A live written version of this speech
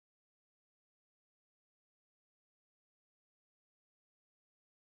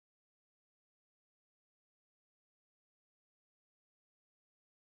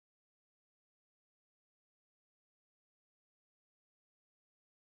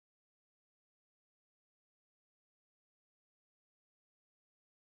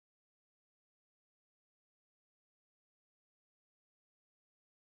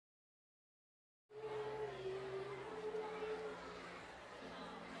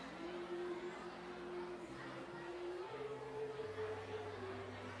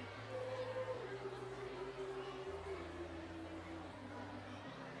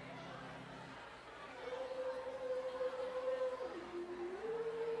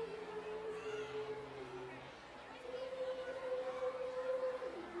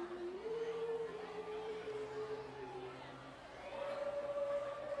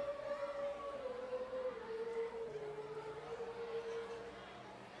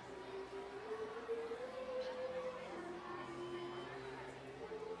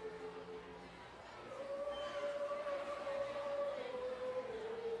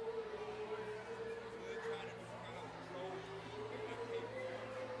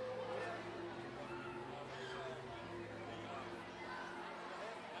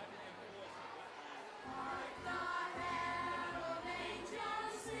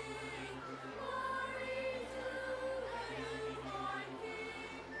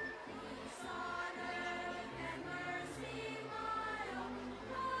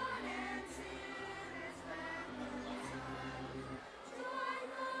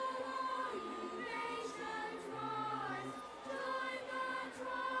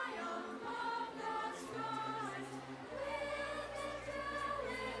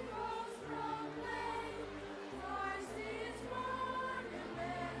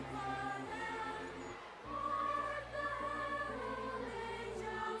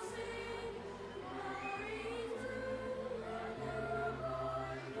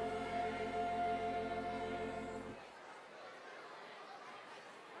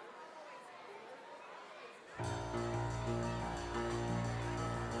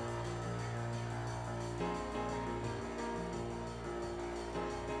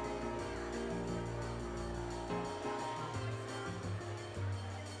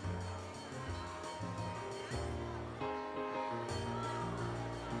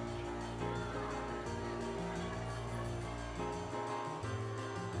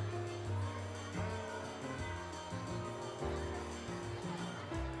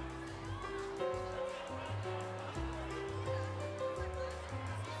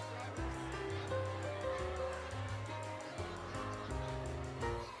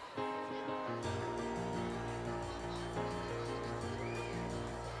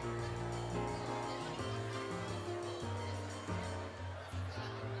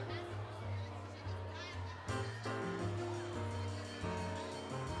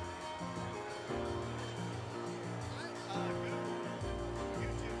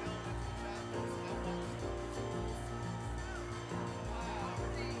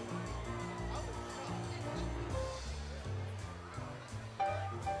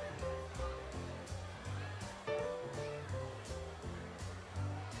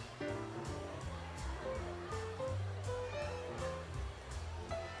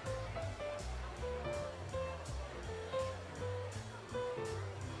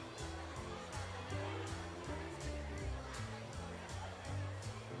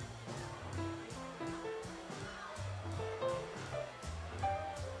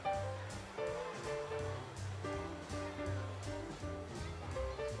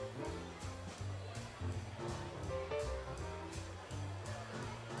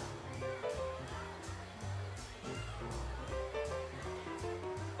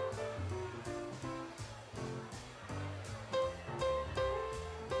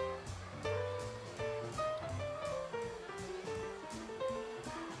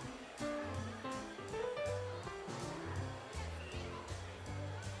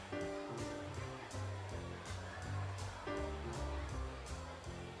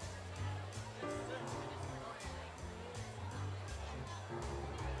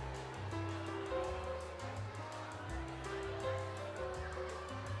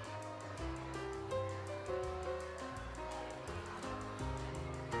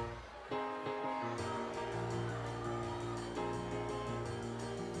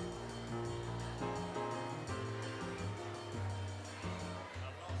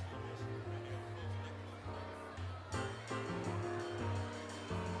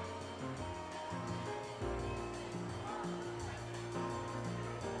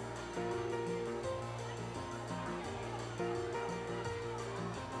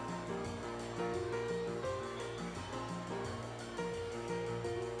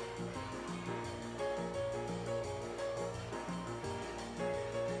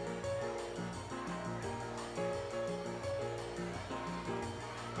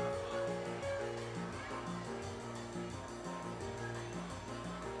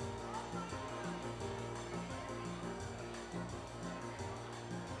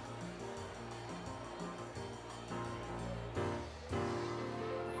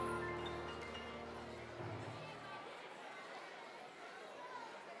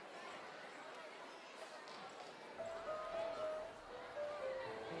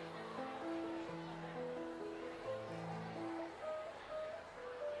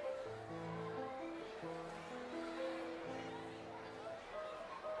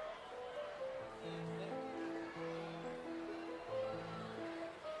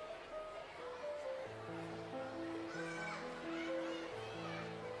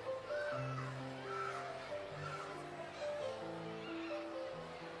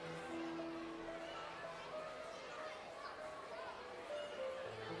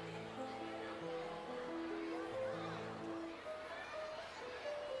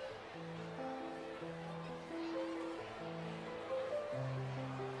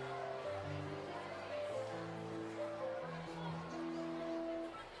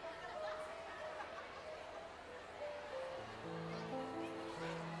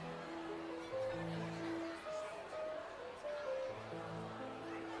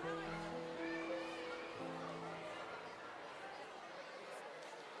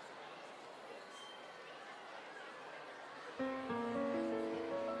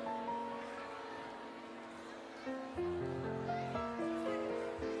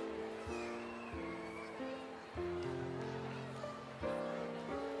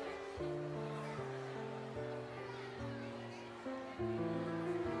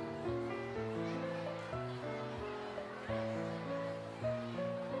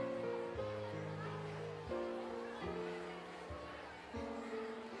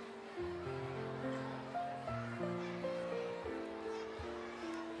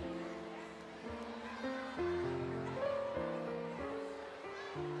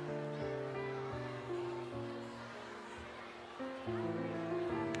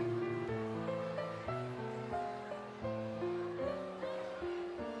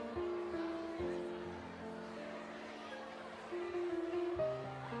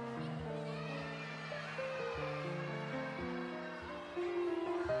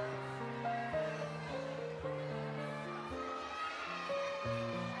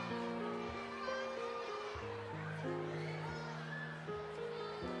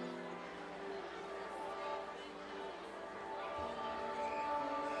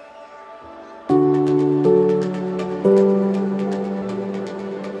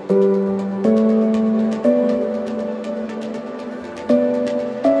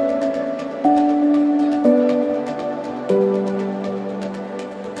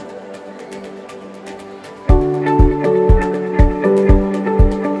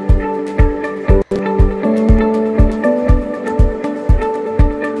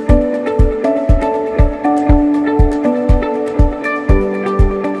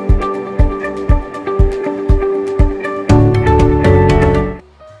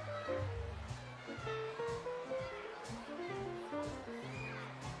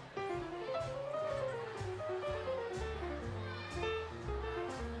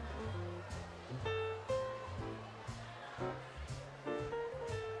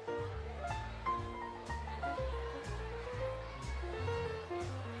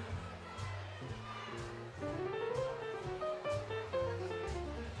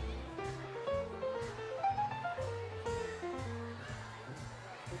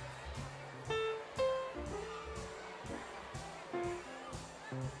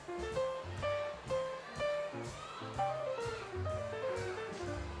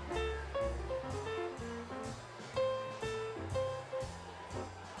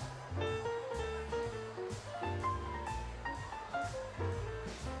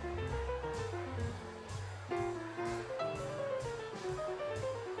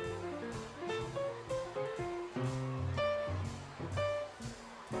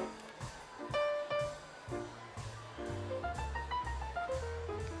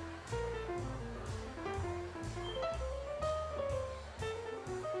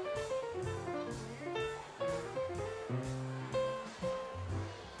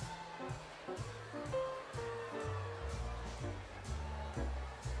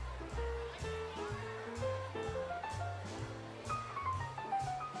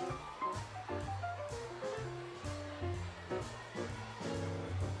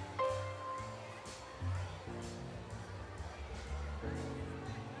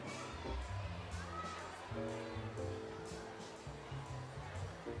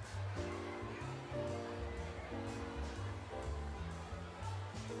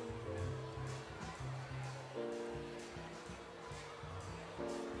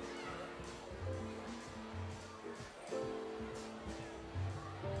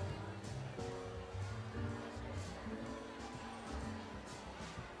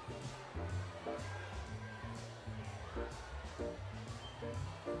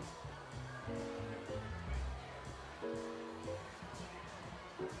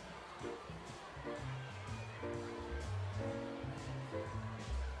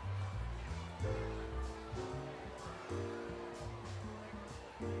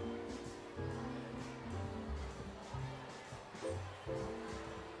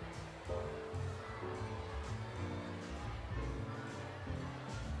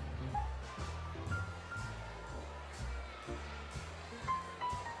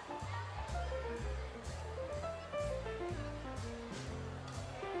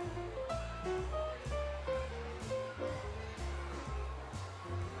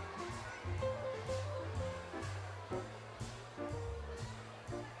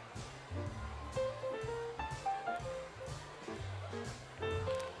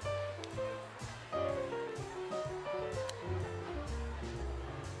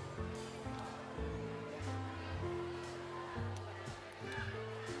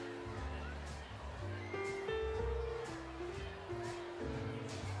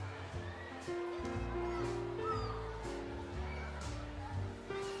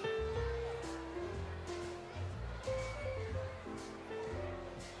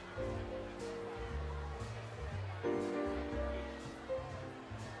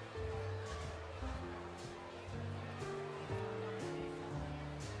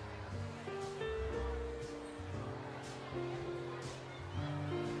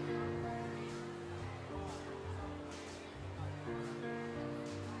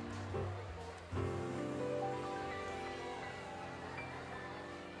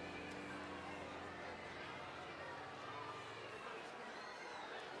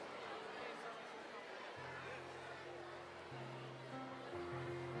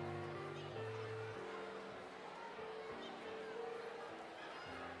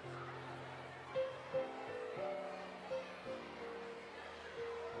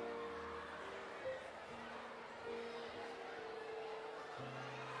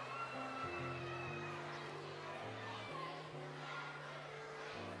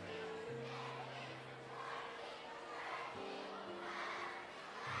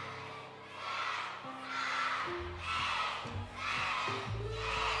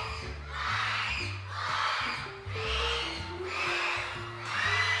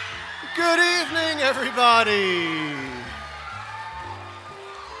Good evening, everybody.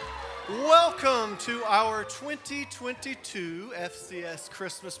 Welcome to our 2022 FCS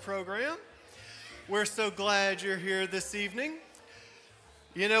Christmas program. We're so glad you're here this evening.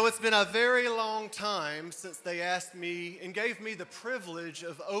 You know, it's been a very long time since they asked me and gave me the privilege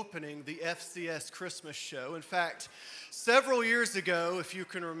of opening the FCS Christmas show. In fact, several years ago, if you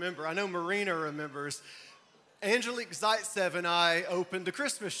can remember, I know Marina remembers, Angelique Zaitsev and I opened the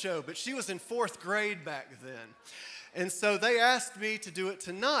Christmas show, but she was in 4th grade back then. And so they asked me to do it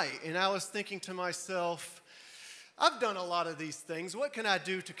tonight, and I was thinking to myself, I've done a lot of these things. What can I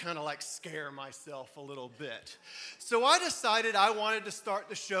do to kind of like scare myself a little bit? So I decided I wanted to start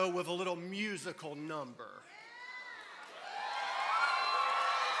the show with a little musical number.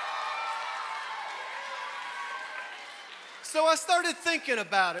 So I started thinking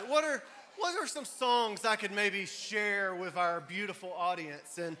about it. What are some songs I could maybe share with our beautiful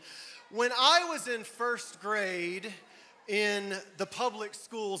audience? And when I was in 1st grade in the public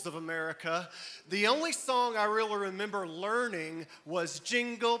schools of America, the only song I really remember learning was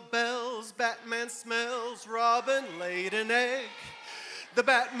Jingle Bells, Batman Smells, Robin laid an egg. The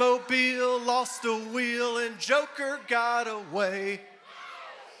Batmobile lost a wheel and Joker got away.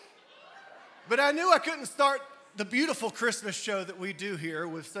 But I knew I couldn't start the beautiful Christmas show that we do here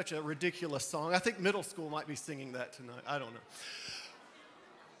with such a ridiculous song. I think middle school might be singing that tonight. I don't know.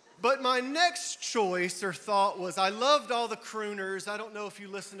 But my next choice or thought was I loved all the crooners. I don't know if you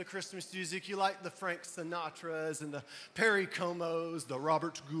listen to Christmas music. You like the Frank Sinatras and the Perry Comos, the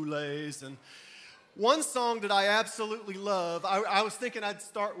Robert Goulets. And one song that I absolutely love, I was thinking I'd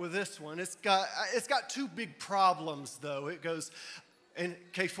start with this one. It's got 2 big problems, though. It goes, and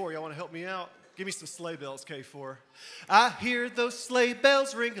K4, y'all want to help me out? Give me some sleigh bells, K4. I hear those sleigh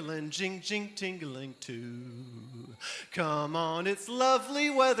bells ringling, jing, jing, tingling too. Come on, it's lovely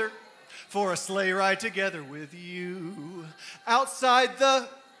weather for a sleigh ride together with you. Outside the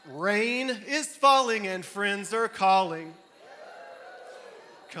rain is falling and friends are calling.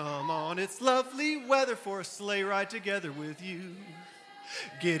 Come on, it's lovely weather for a sleigh ride together with you.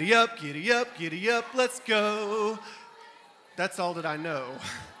 Giddy up, giddy up, giddy up, let's go. That's all that I know.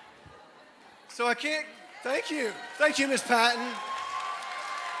 So I can't, thank you, Miss Patton.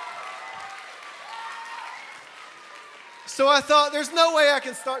 So I thought there's no way I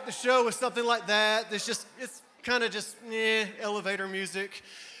can start the show with something like that. It's kind of just elevator music.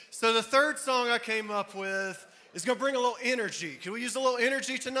 So the 3rd song I came up with is going to bring a little energy. Can we use a little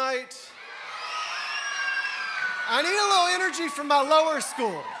energy tonight? I need a little energy from my lower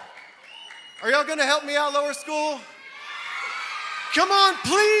school. Are y'all going to help me out, lower school? Come on,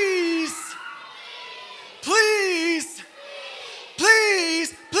 please. Please,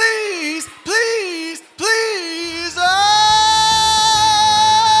 please, please, please, please, oh,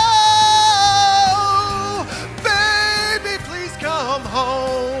 baby, please come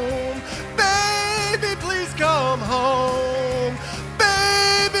home, baby, please come home,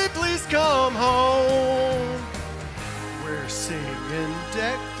 baby, please come home. We're singing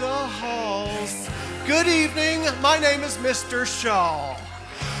Deck the Halls. Good evening, my name is Mr. Shaw.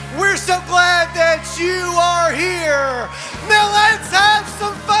 We're so glad that you are here. Now let's have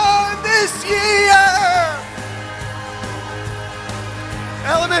some fun this year.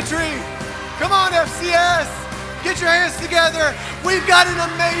 Elementary, come on FCS, get your hands together. We've got an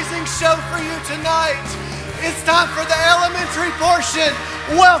amazing show for you tonight. It's time for the elementary portion.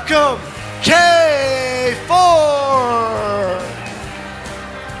 Welcome, K4.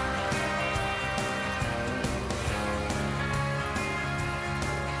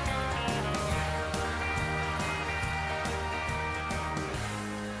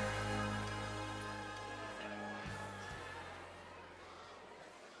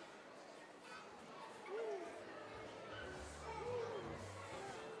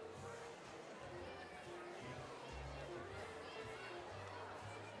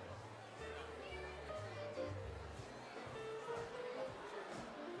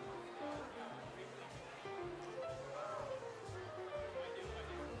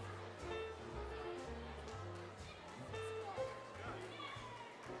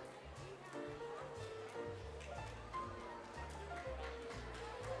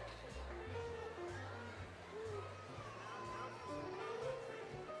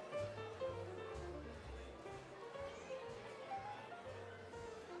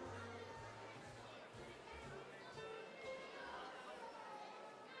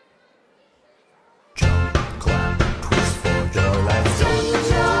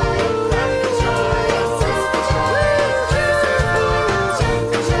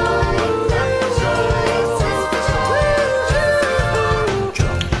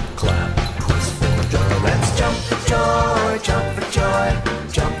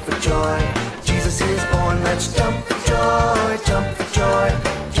 jump for joy,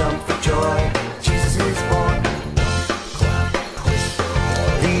 jump for joy. Jesus is born. Clap, twist for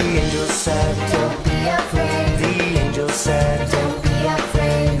joy. The angel said, don't be afraid. The angel said, don't be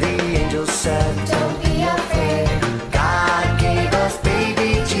afraid. The angel said, don't be afraid. God gave us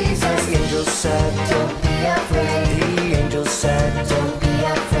baby Jesus. The angel said, don't be afraid. The angel said, don't be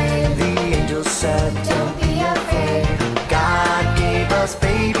afraid. The angel said, don't be afraid. God gave us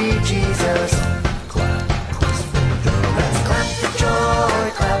baby Jesus. Clap, twist for joy. Let's clap for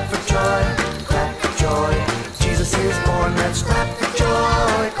joy, clap for joy, clap for joy. Jesus is born. Let's clap for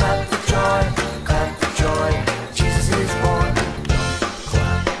joy, clap for joy, clap for joy. Jesus is born.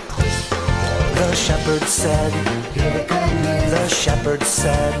 Clap, twist for joy. The shepherd said, hear the good news. The shepherd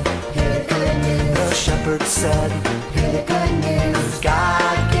said, hear the good news. The shepherd said, hear the good news.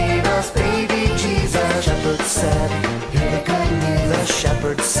 God gave us baby Jesus. The shepherd said, hear the good news. The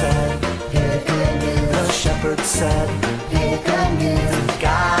shepherd said, hear the good news. The shepherd said, hear the good news.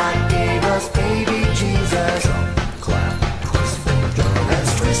 God gave us baby Jesus. Clap, twist for joy.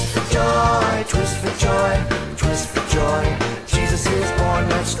 Let's twist for joy, twist for joy, twist for joy. Jesus is born.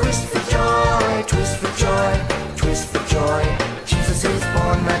 Let's twist for joy, twist for joy, twist for joy. Jesus is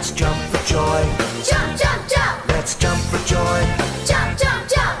born. Let's jump for joy. Jump, jump, jump. Let's jump for joy. Jump, jump,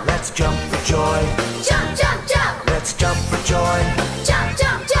 jump. Let's jump for joy. Jump, jump, jump. Let's jump for joy. Jump,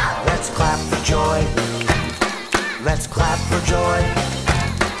 jump, jump. Let's clap for joy. Let's clap for joy.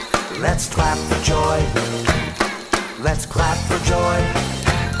 Let's clap for joy. Let's clap for joy.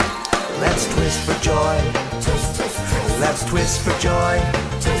 Let's twist for joy. Twist, twist, twist. Let's twist for joy.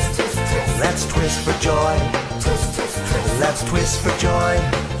 Twist, twist, twist. Let's twist for joy. Twist, twist, twist. Let's twist for joy.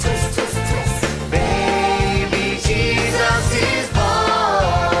 Twist, twist, twist. Baby Jesus is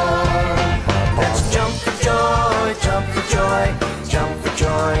born. Let's jump for joy, jump for joy, jump for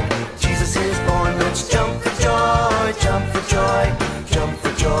joy. Jesus is born. Let's jump for joy, jump for joy, jump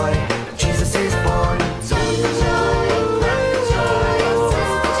for joy. Jesus is born. Jump for joy, clap for joy,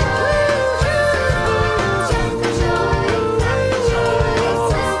 twist for joy. Jump for joy, clap for joy,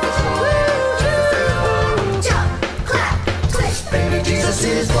 twist for joy. Jesus is born. Jump, clap, twist. Baby Jesus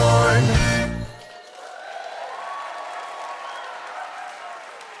is born.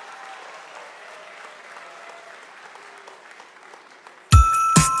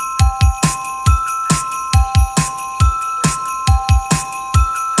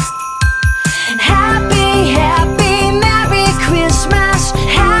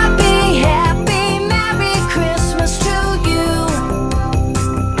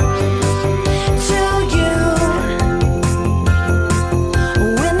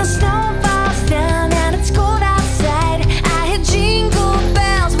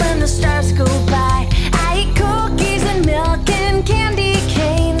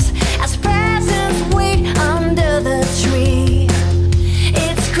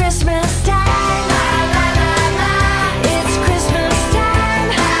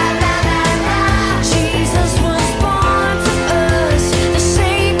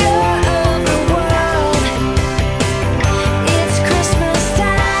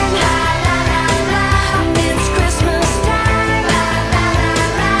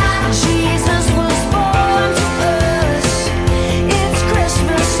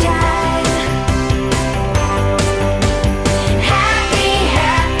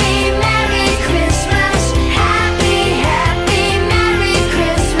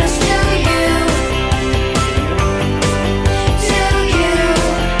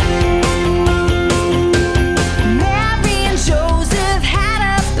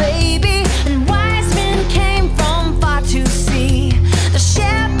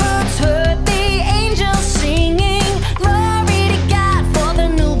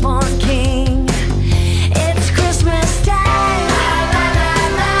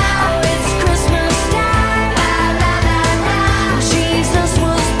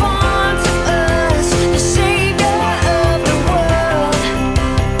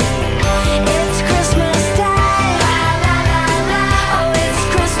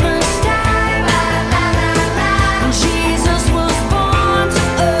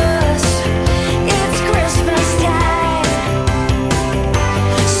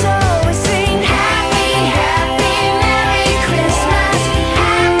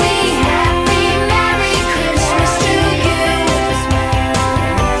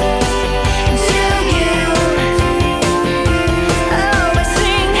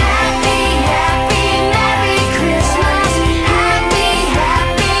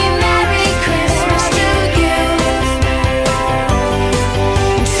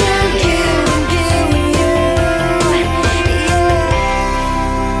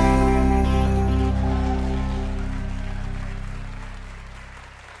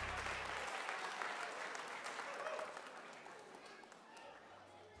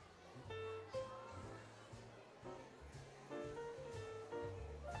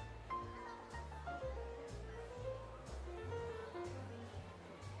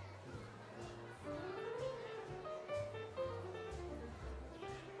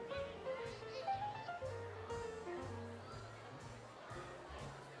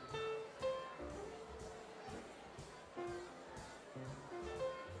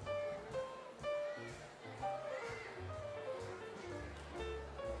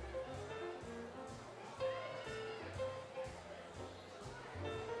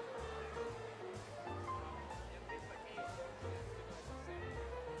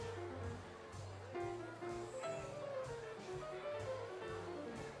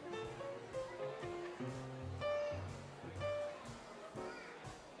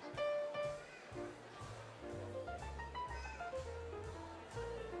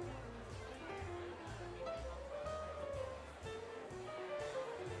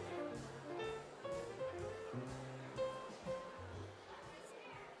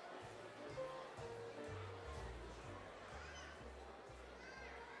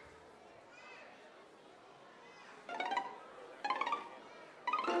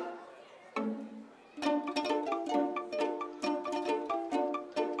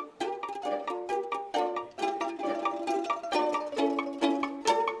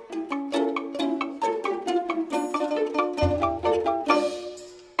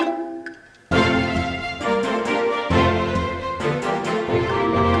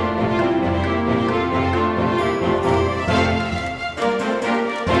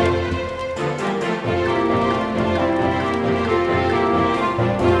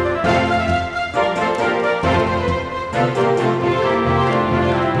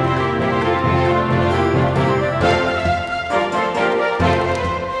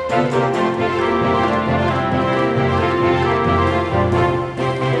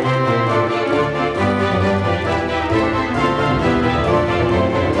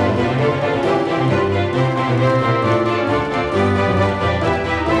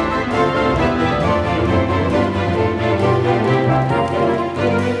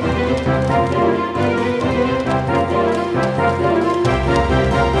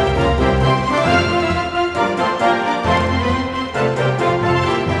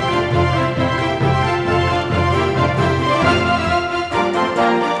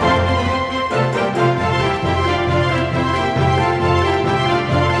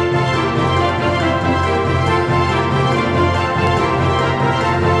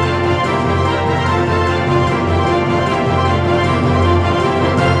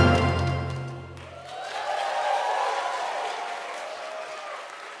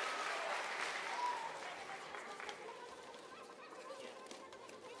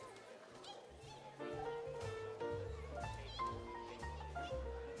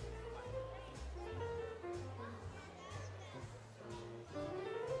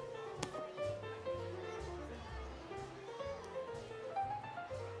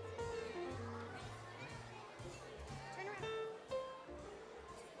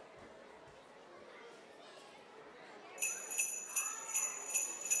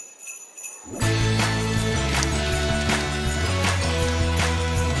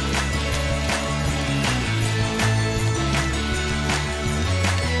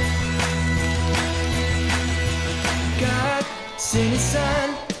 sent his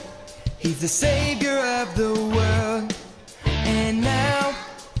son. He's the Savior of the world. And now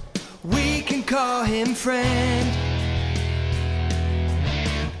we can call him friend.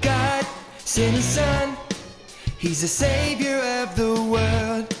 God sent his son. He's the Savior of the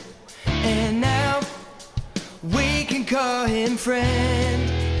world. And now we can call him friend.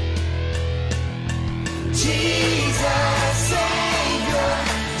 Jesus, Savior,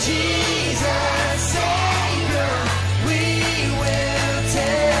 Jesus, Savior, we will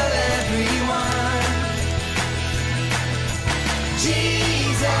tell everyone.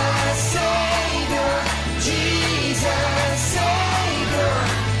 Jesus, Savior, Jesus, Savior,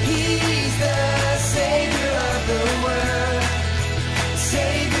 he's the Savior of the world,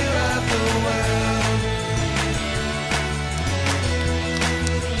 Savior of the world.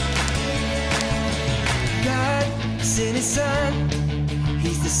 God sent his son,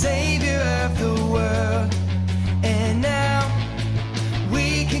 he's the Savior of the world. And now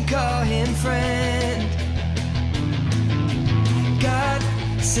we can call him friend. God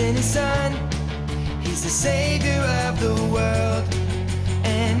sent his son, he's the Savior of the world.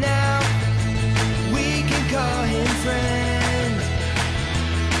 And now we can call him friend.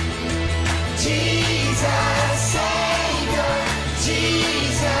 Jesus, Savior,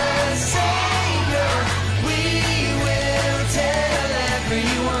 Jesus, Savior, we will tell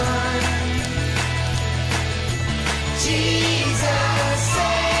everyone. Jesus,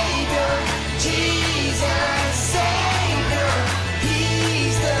 Savior, Jesus, Savior,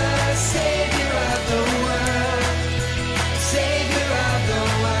 he's the Savior of the world, Savior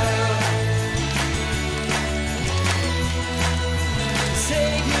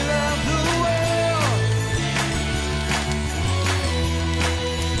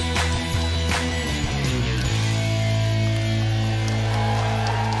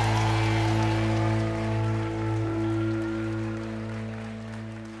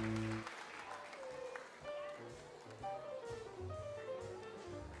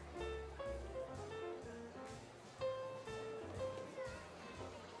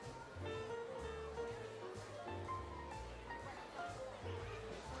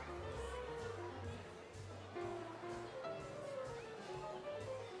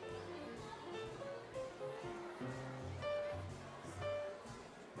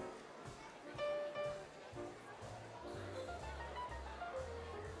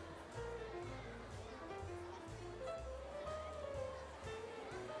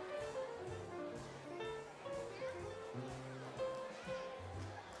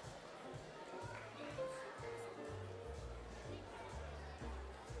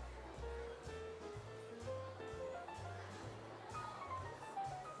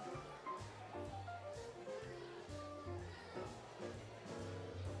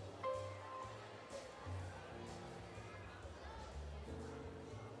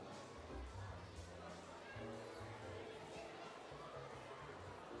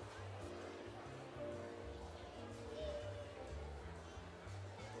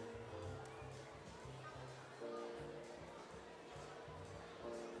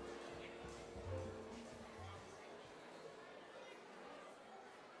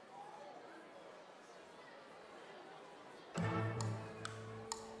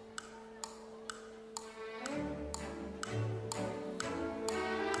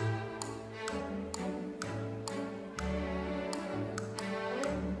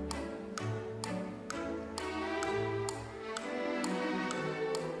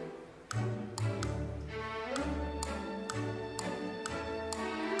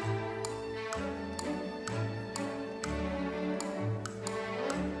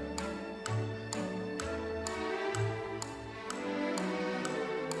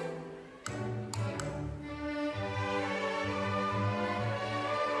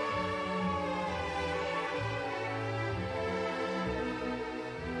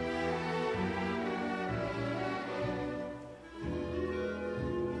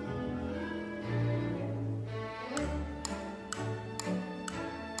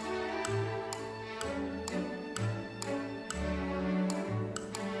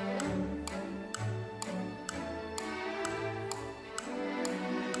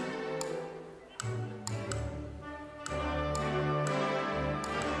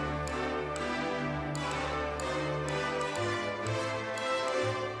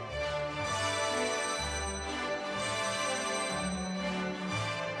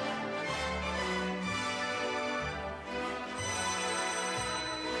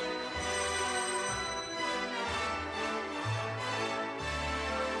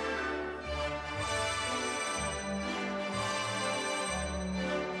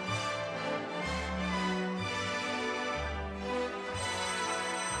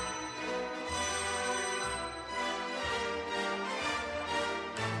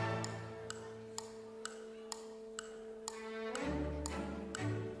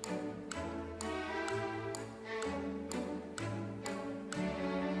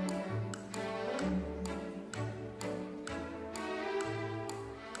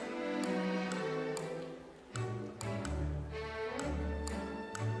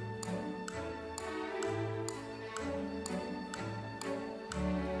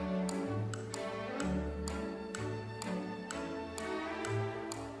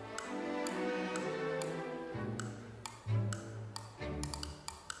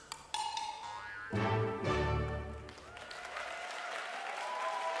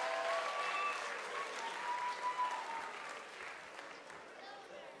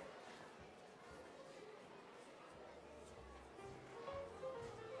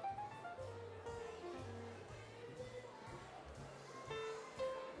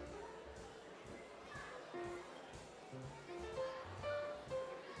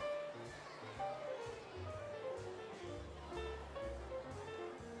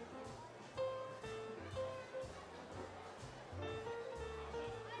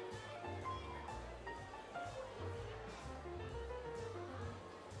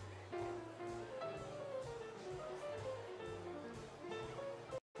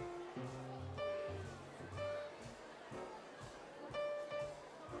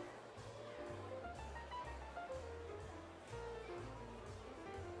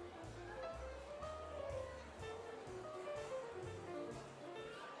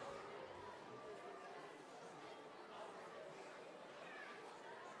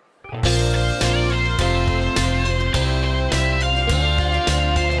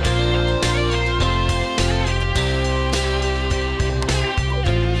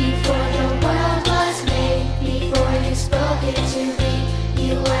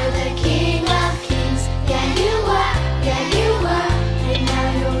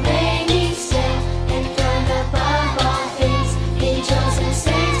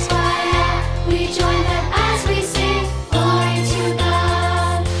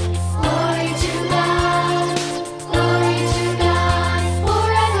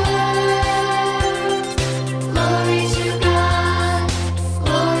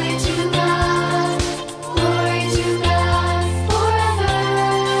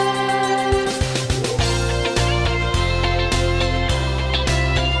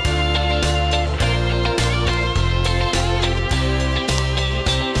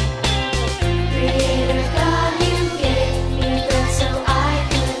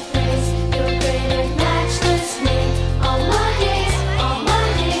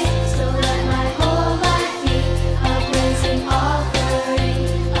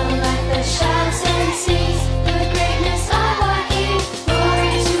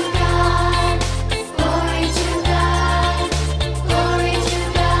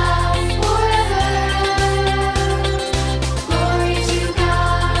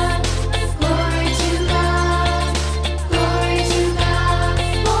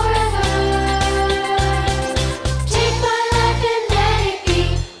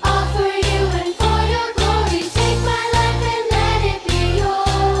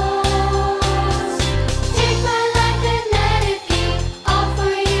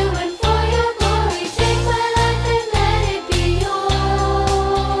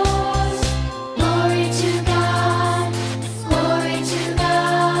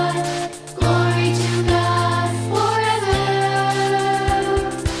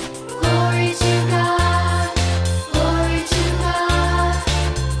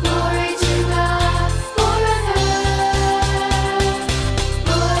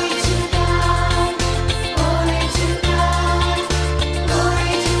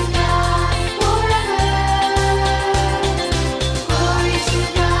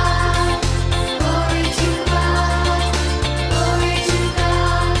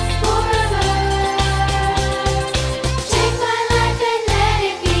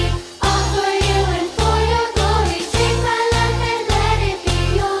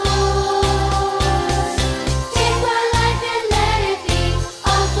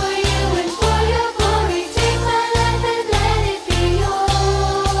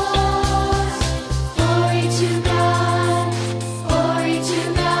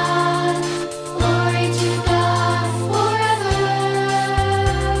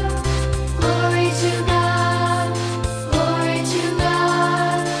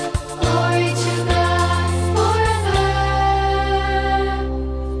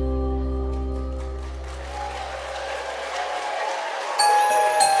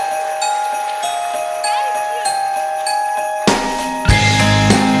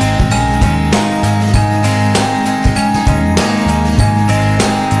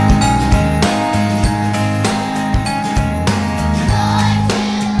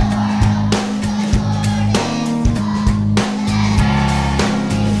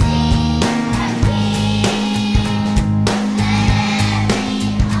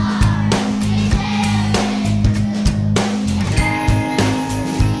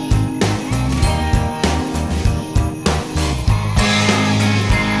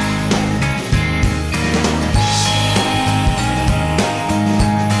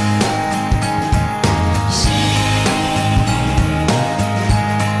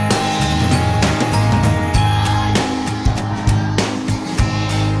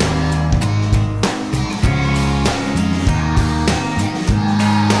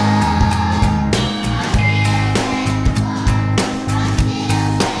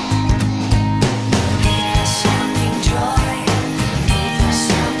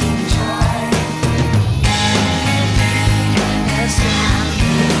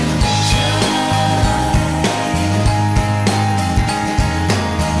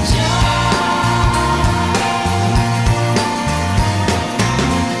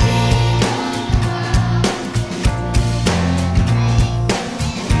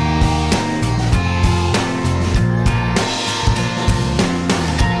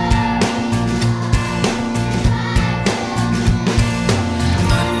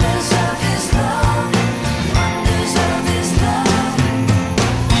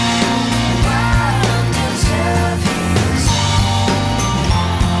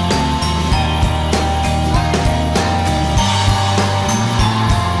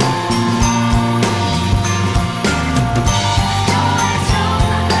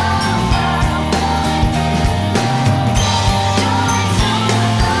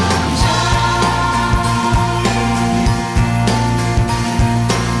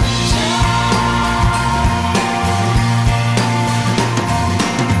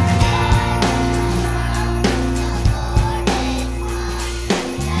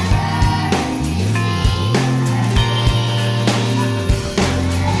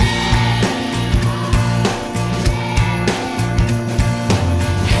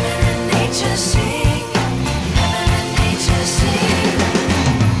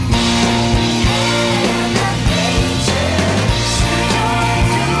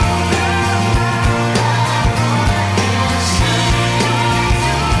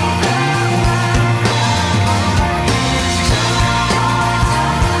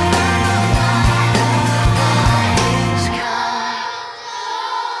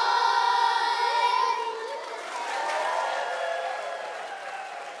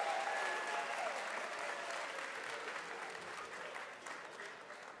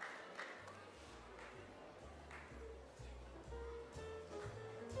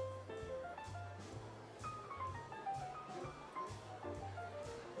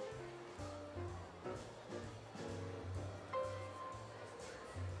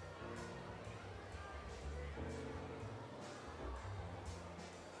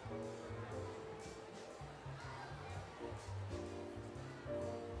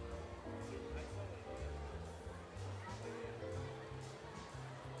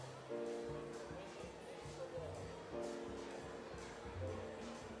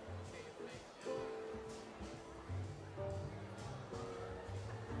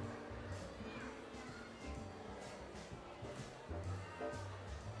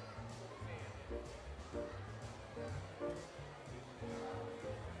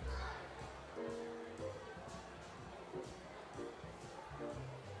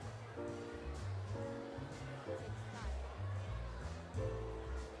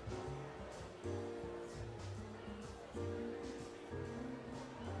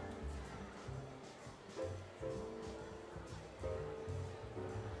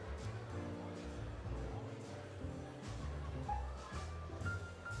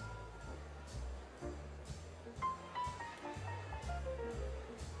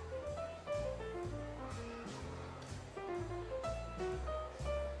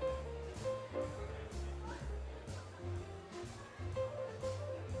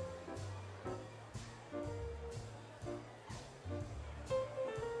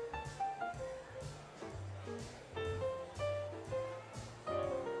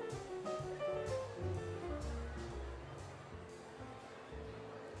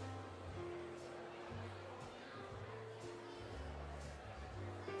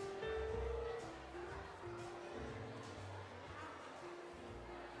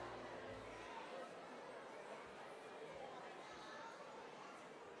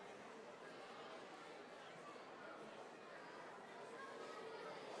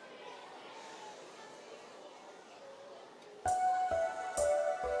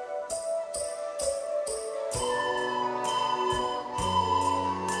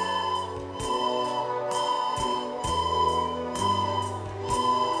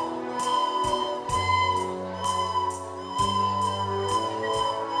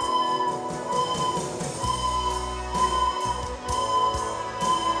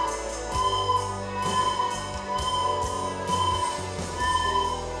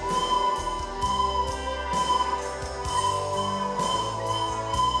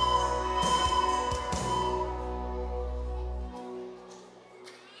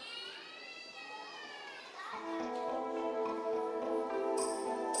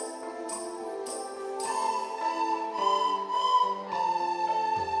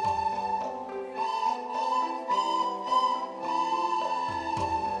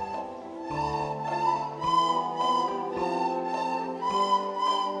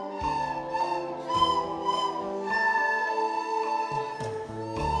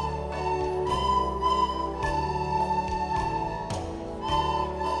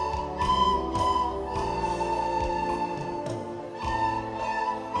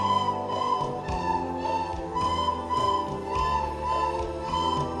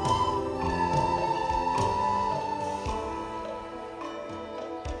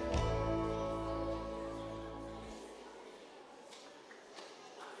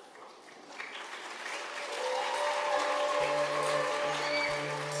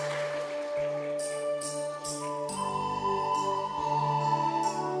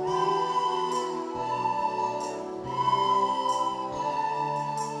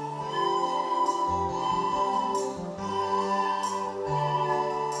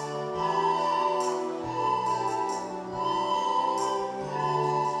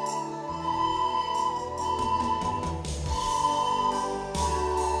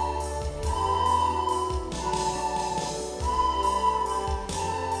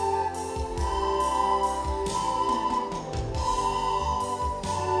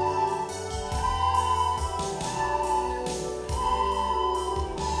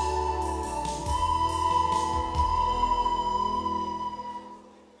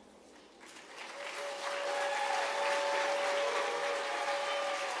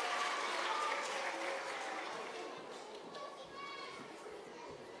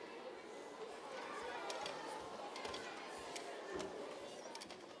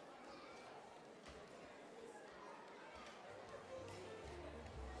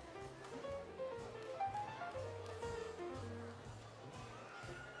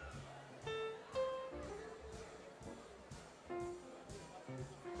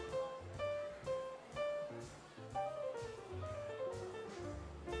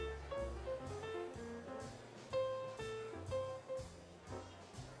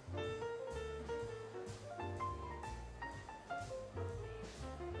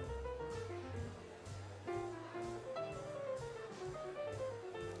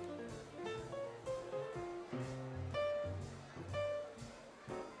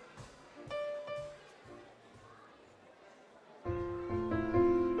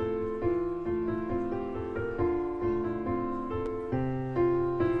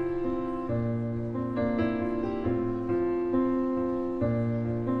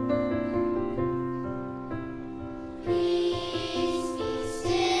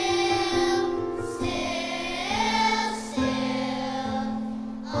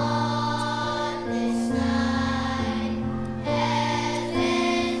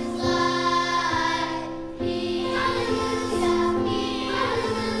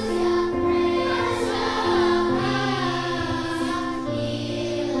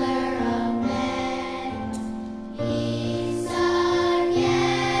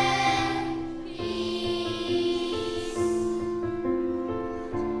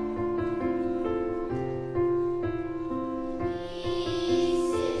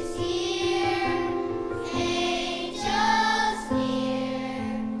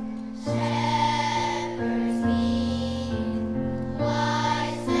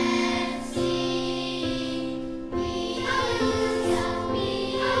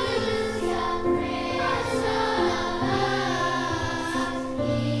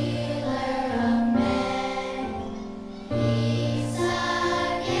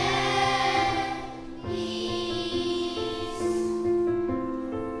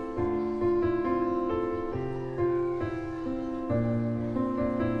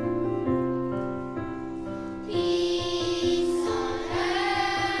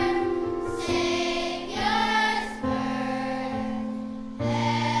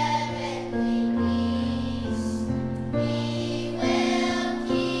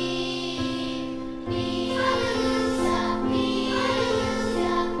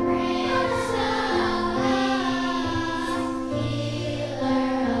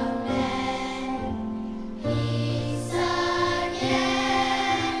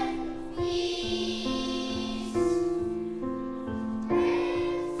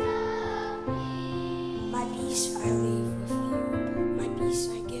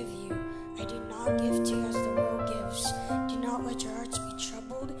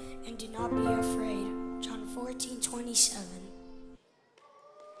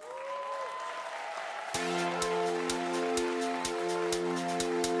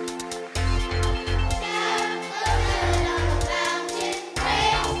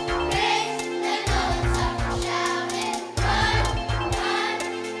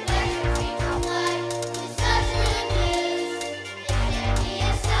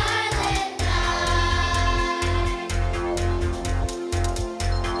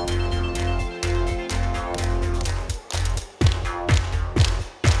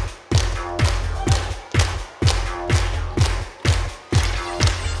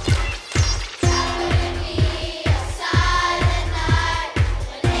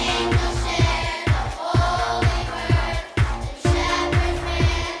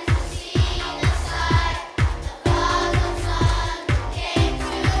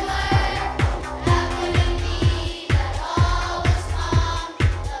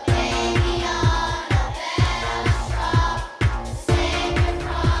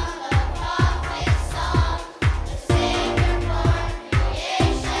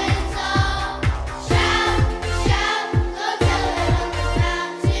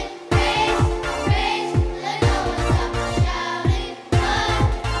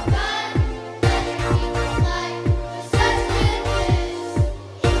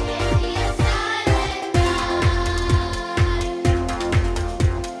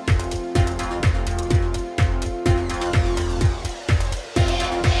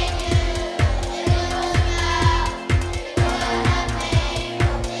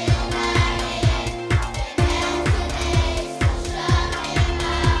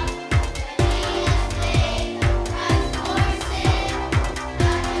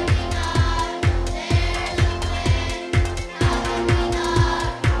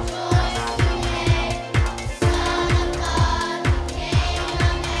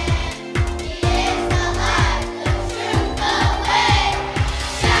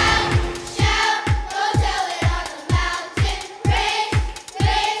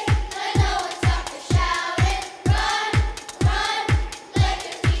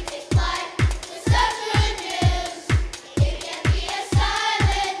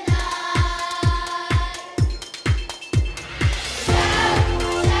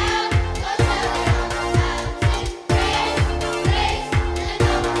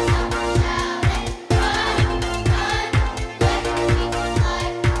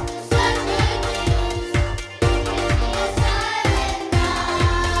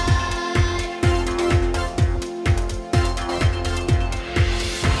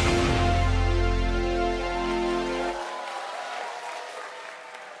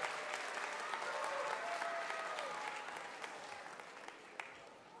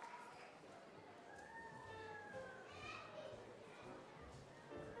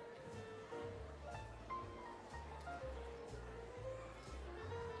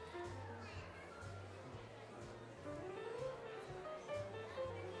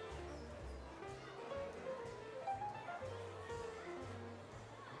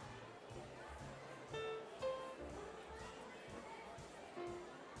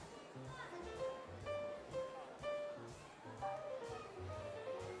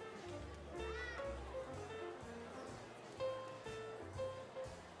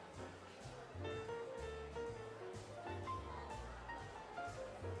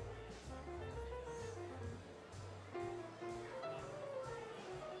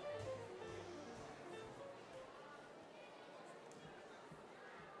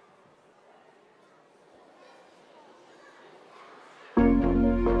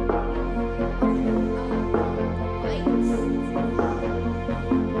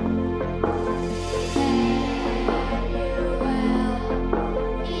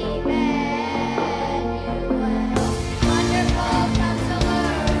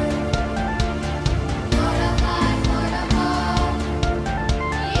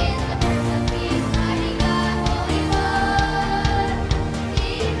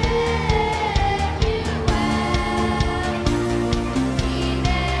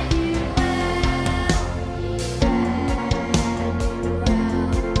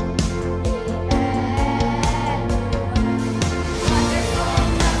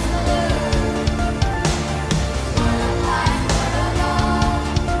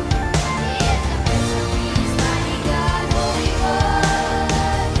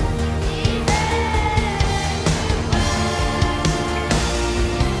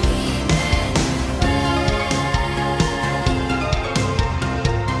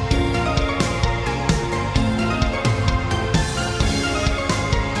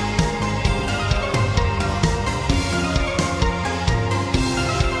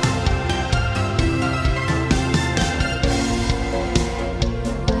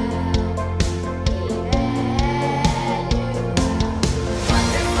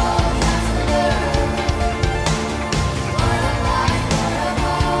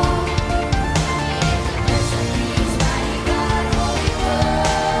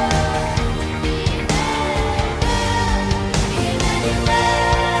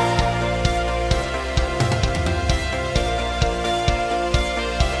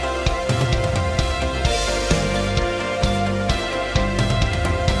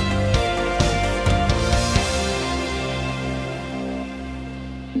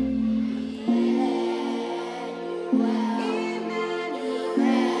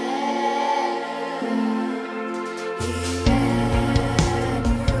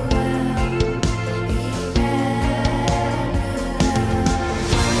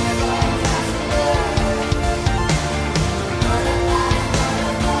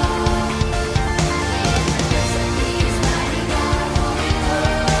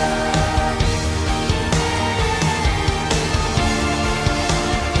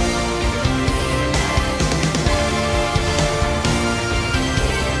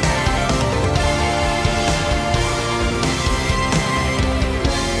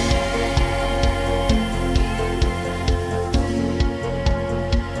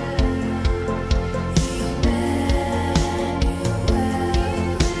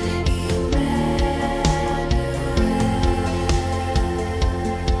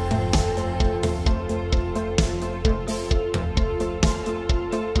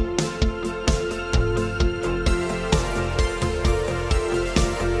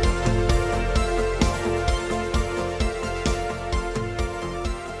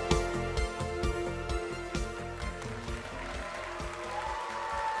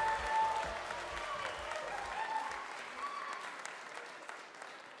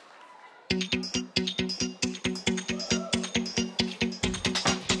Go tell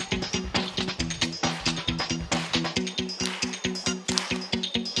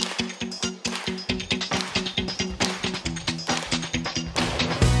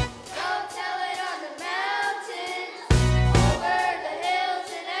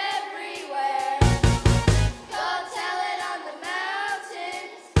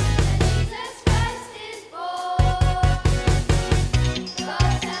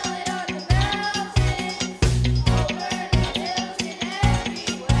it on the mountains.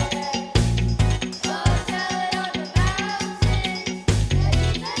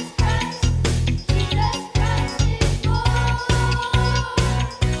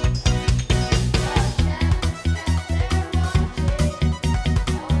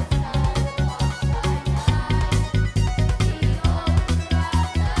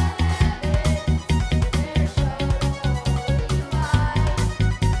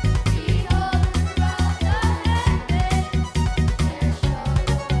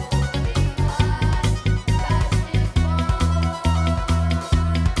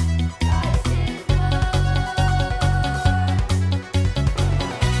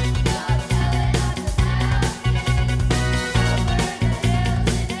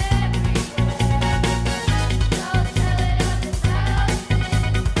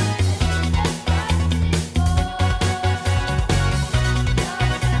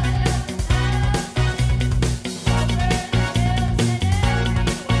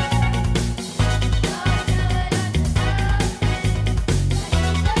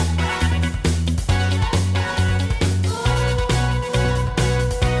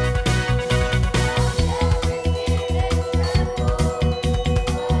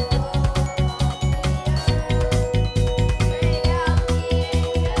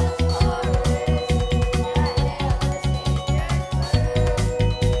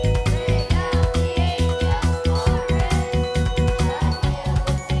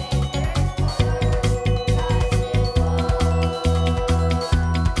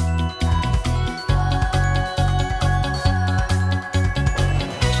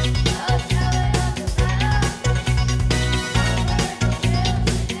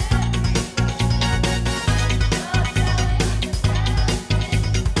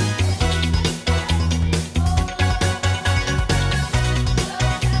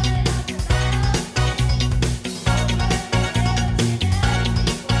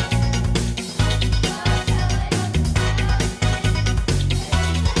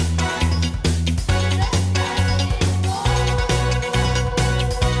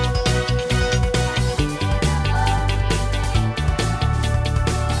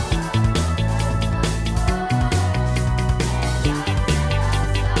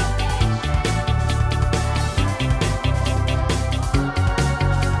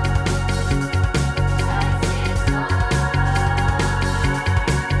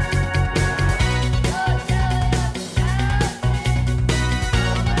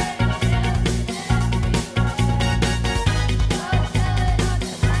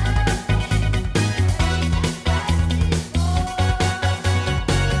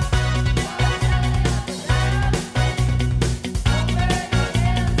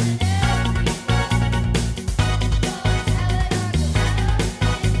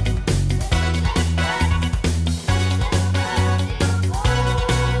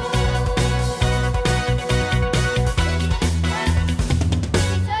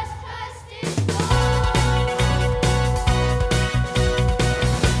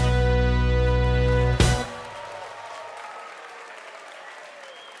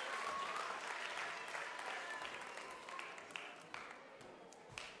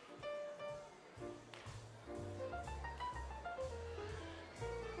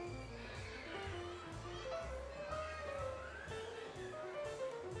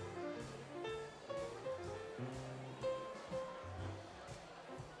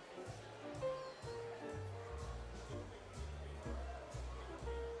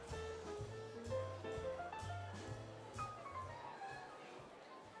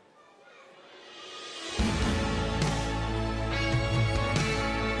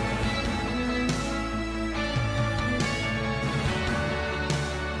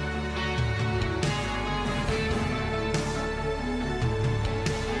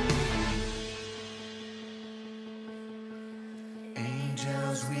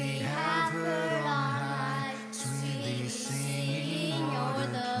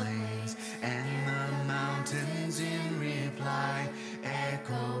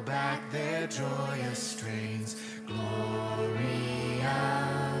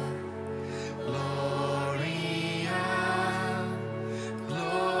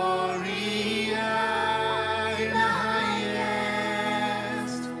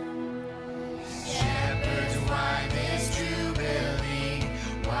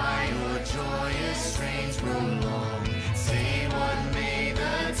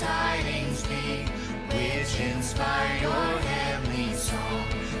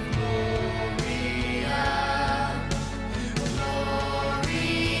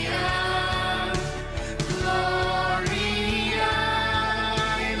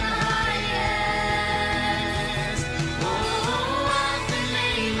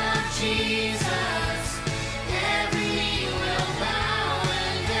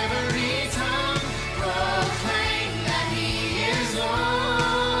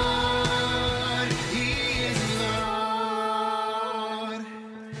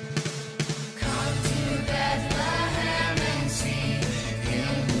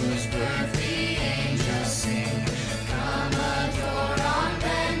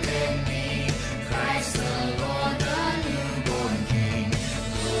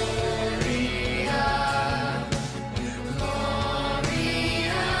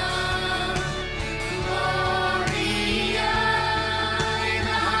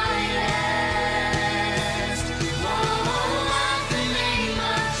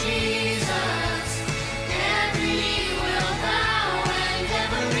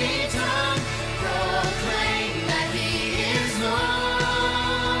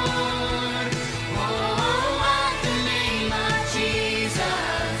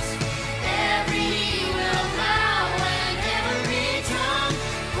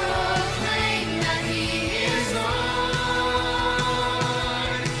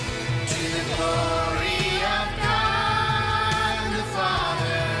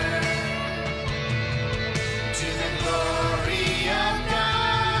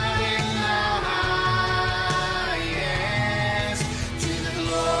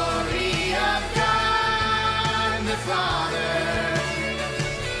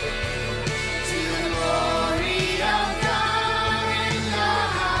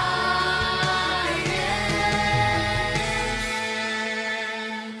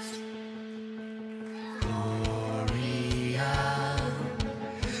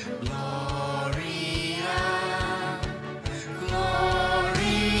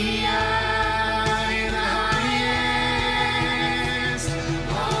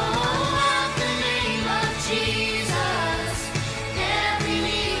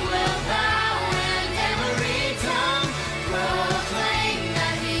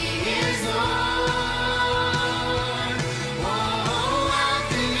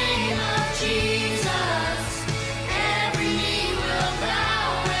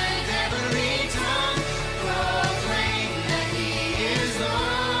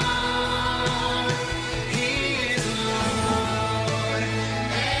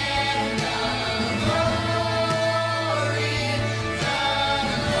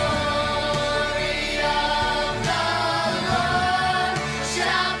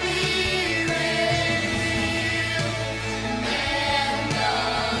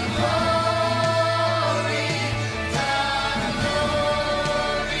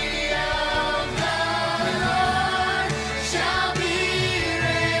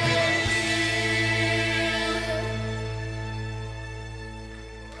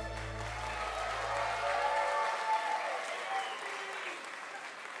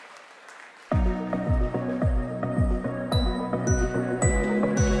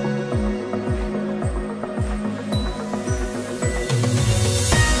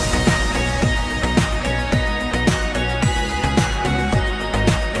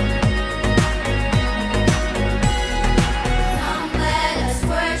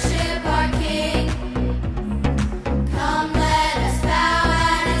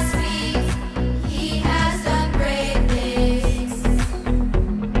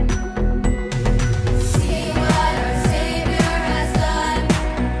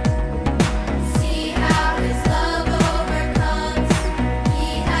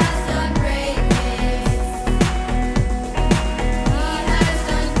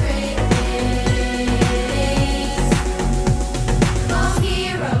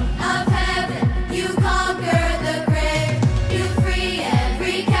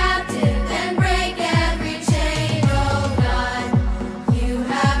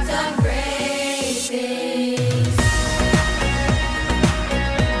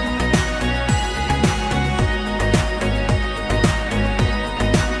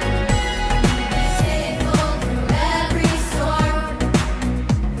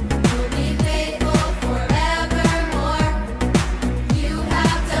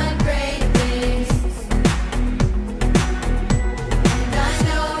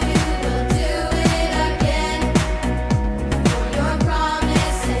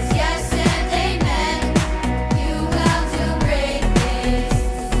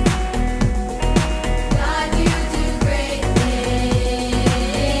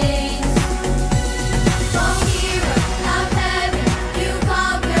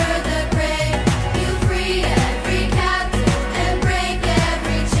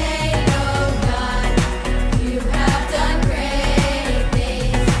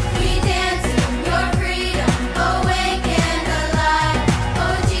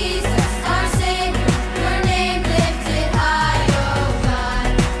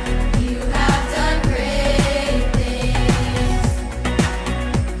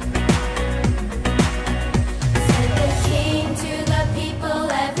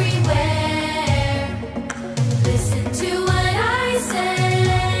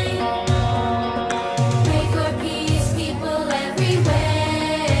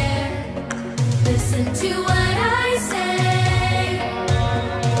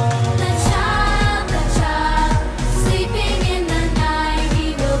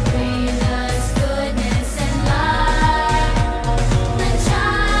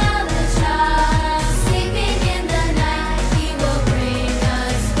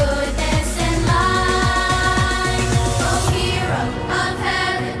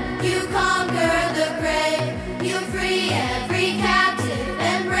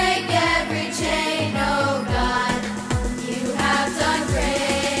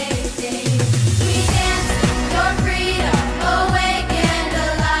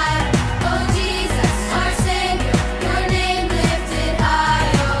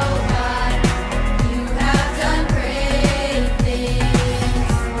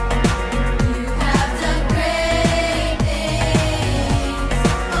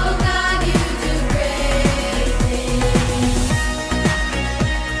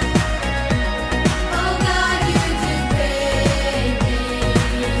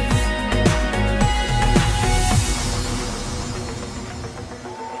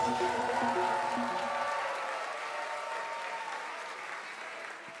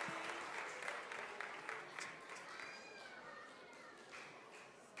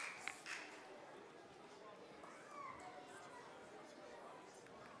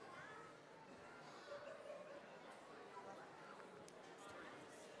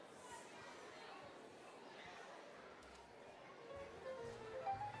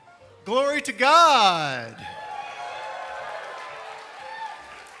 Glory to God.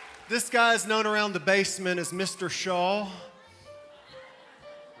 This guy is known around the basement as Mr. Shaw.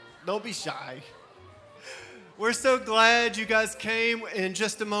 Don't be shy. We're so glad you guys came. In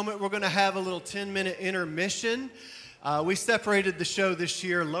just a moment, we're going to have a little 10-minute intermission. We separated the show this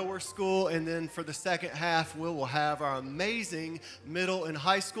year, lower school, and then for the second half, we will have our amazing middle and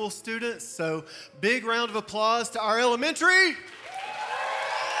high school students. So big round of applause to our elementary.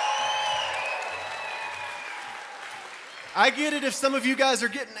 I get it if some of you guys are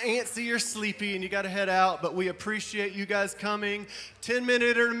getting antsy or sleepy and you got to head out, but we appreciate you guys coming.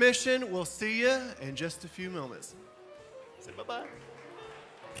 10-minute intermission. We'll see you in just a few moments. Say bye-bye.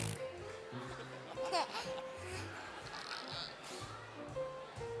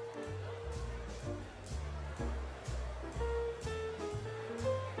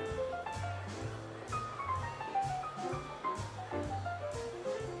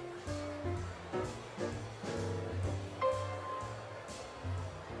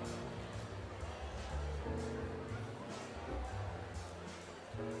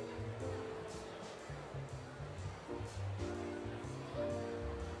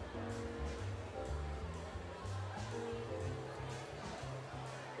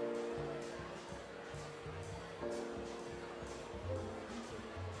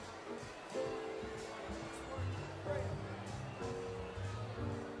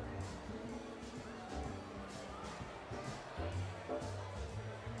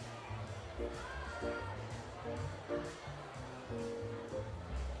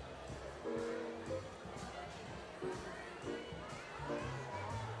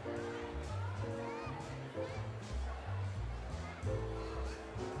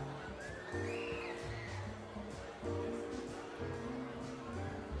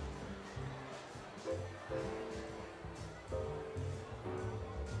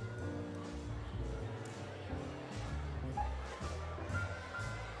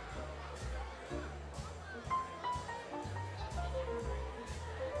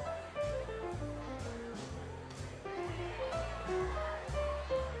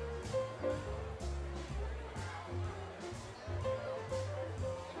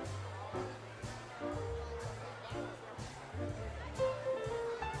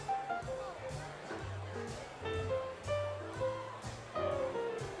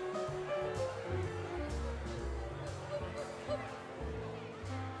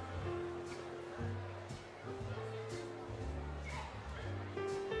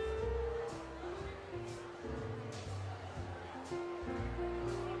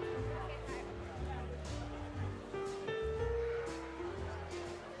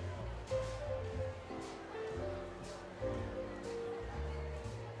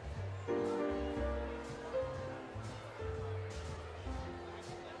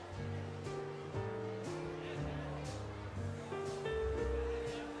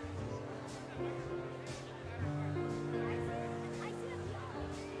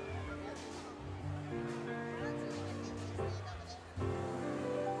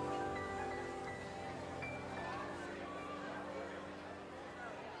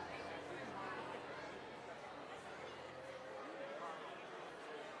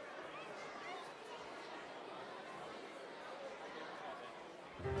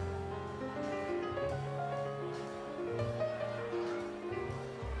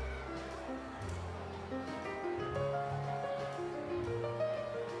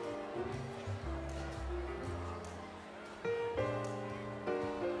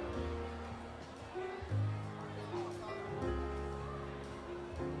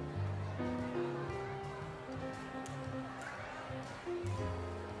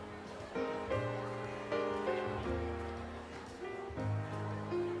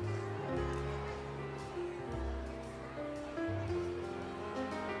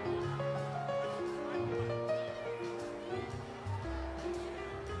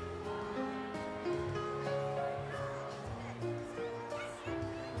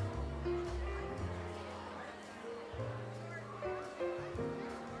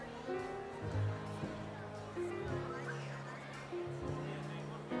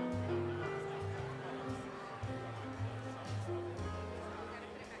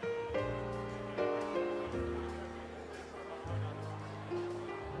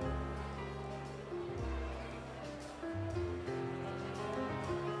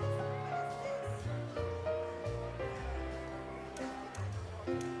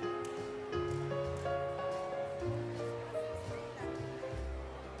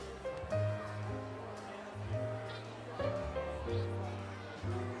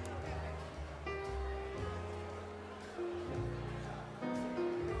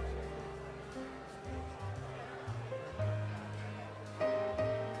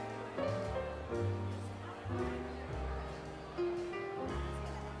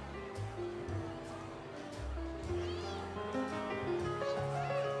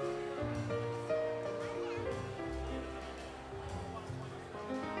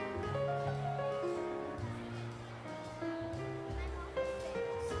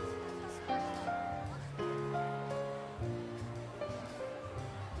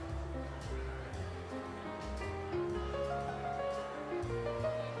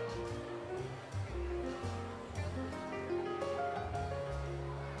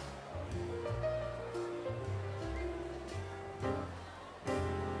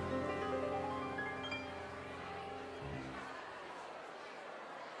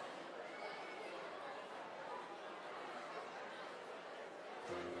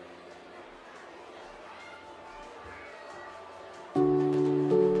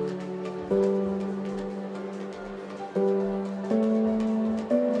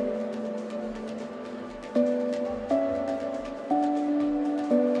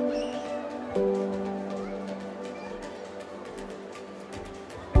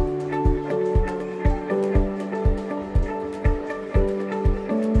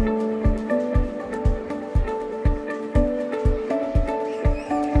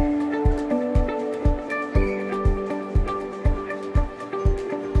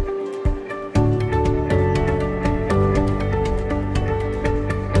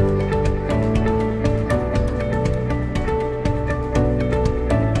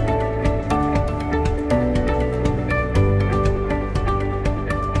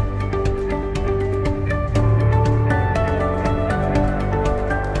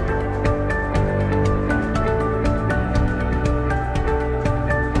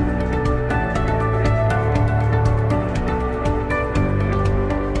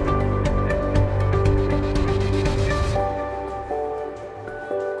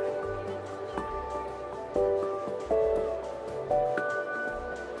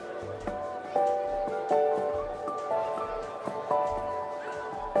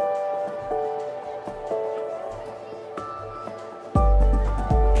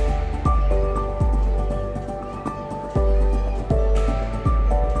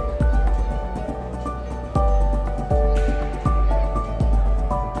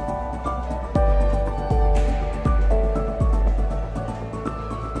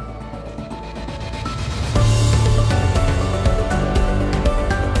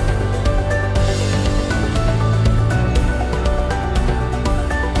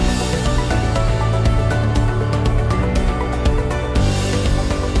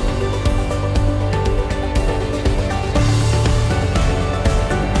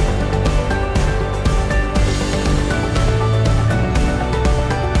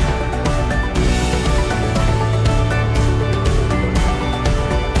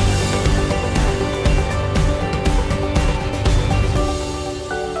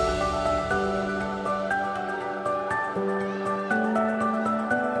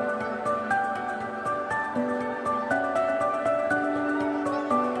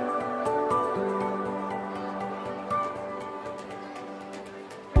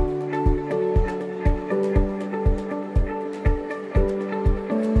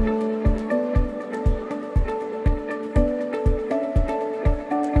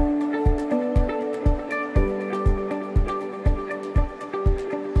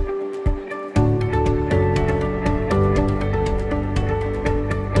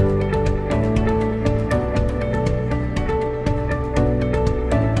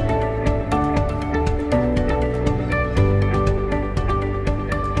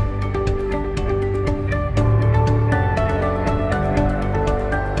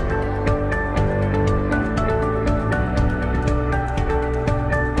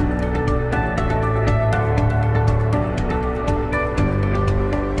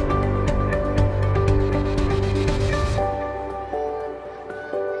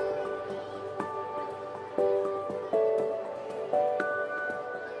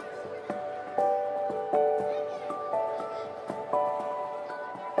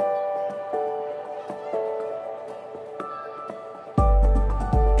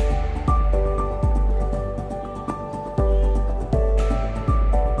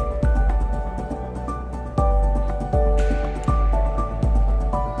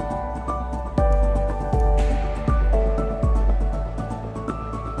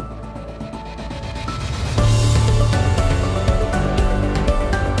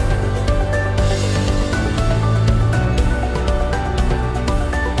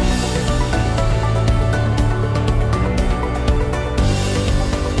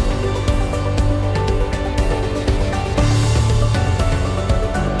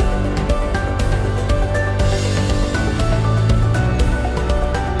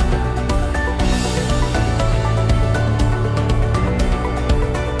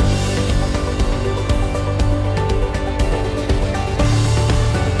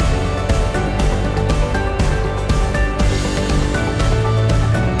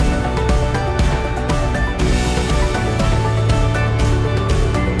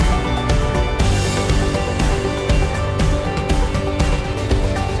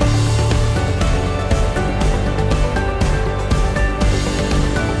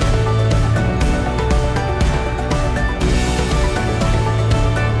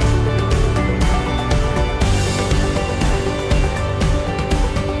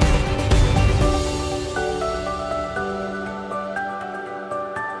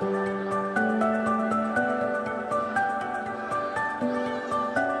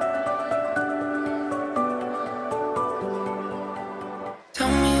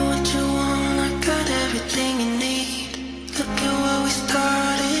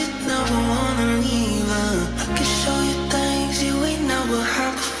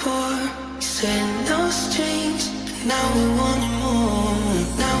 we want it more.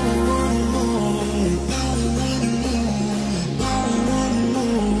 Now we want it more. Now we want it more. Now we want it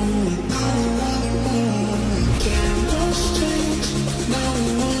more. Now we want it more. Candles change. Now we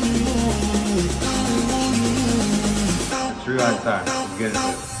want it more. Now we want it more. 3 at a time. Let's get into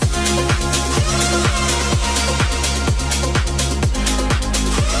it.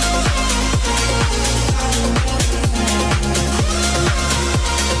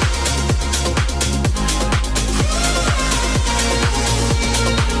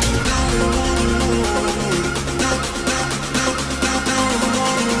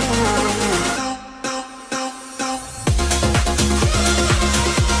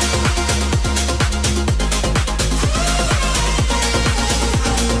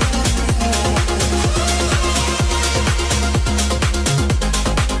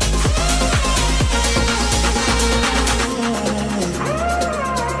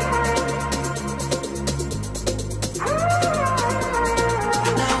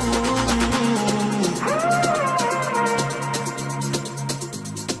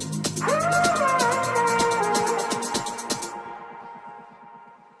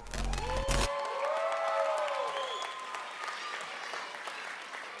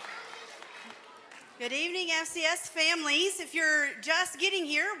 Good evening, FCS families. If you're just getting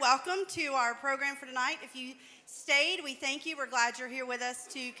here, welcome to our program for tonight. If you stayed, we thank you. We're glad you're here with us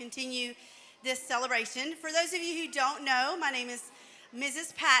to continue this celebration. For those of you who don't know, my name is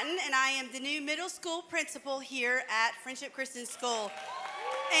Mrs. Patton, and I am the new middle school principal here at Friendship Christian School.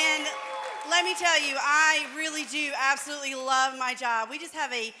 And let me tell you, I really do absolutely love my job. We just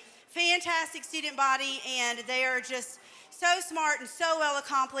have a fantastic student body, and they are just so smart and so well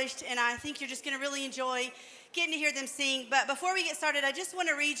accomplished, and I think you're just going to really enjoy getting to hear them sing. But before we get started, I just want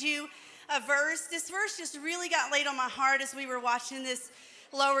to read you a verse. This verse just really got laid on my heart as we were watching this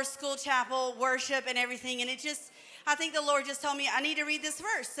lower school chapel worship and everything, and I think the Lord just told me I need to read this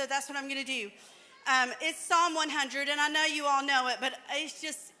verse, so that's what I'm going to do. It's Psalm 100, and I know you all know it, but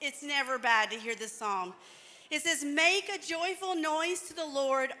it's never bad to hear this psalm. It says, "Make a joyful noise to the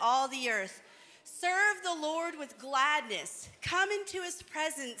Lord, all the earth. Serve the Lord with gladness. Come into his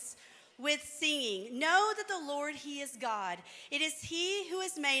presence with singing. Know that the Lord, he is God. It is he who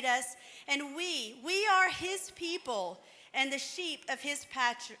has made us, and we are his people and the sheep of his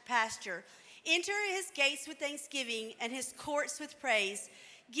pasture. Enter his gates with thanksgiving and his courts with praise.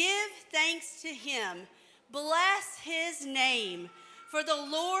 Give thanks to him. Bless his name. For the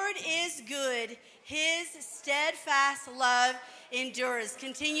Lord is good. His steadfast love endures."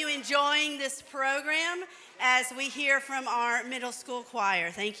 Continue enjoying this program as we hear from our middle school choir.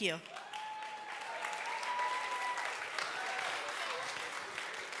 Thank you.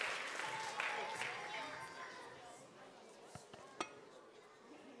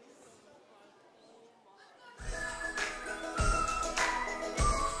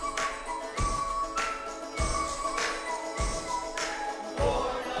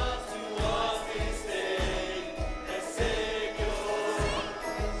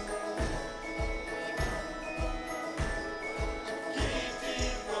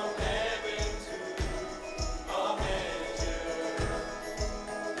 Keep from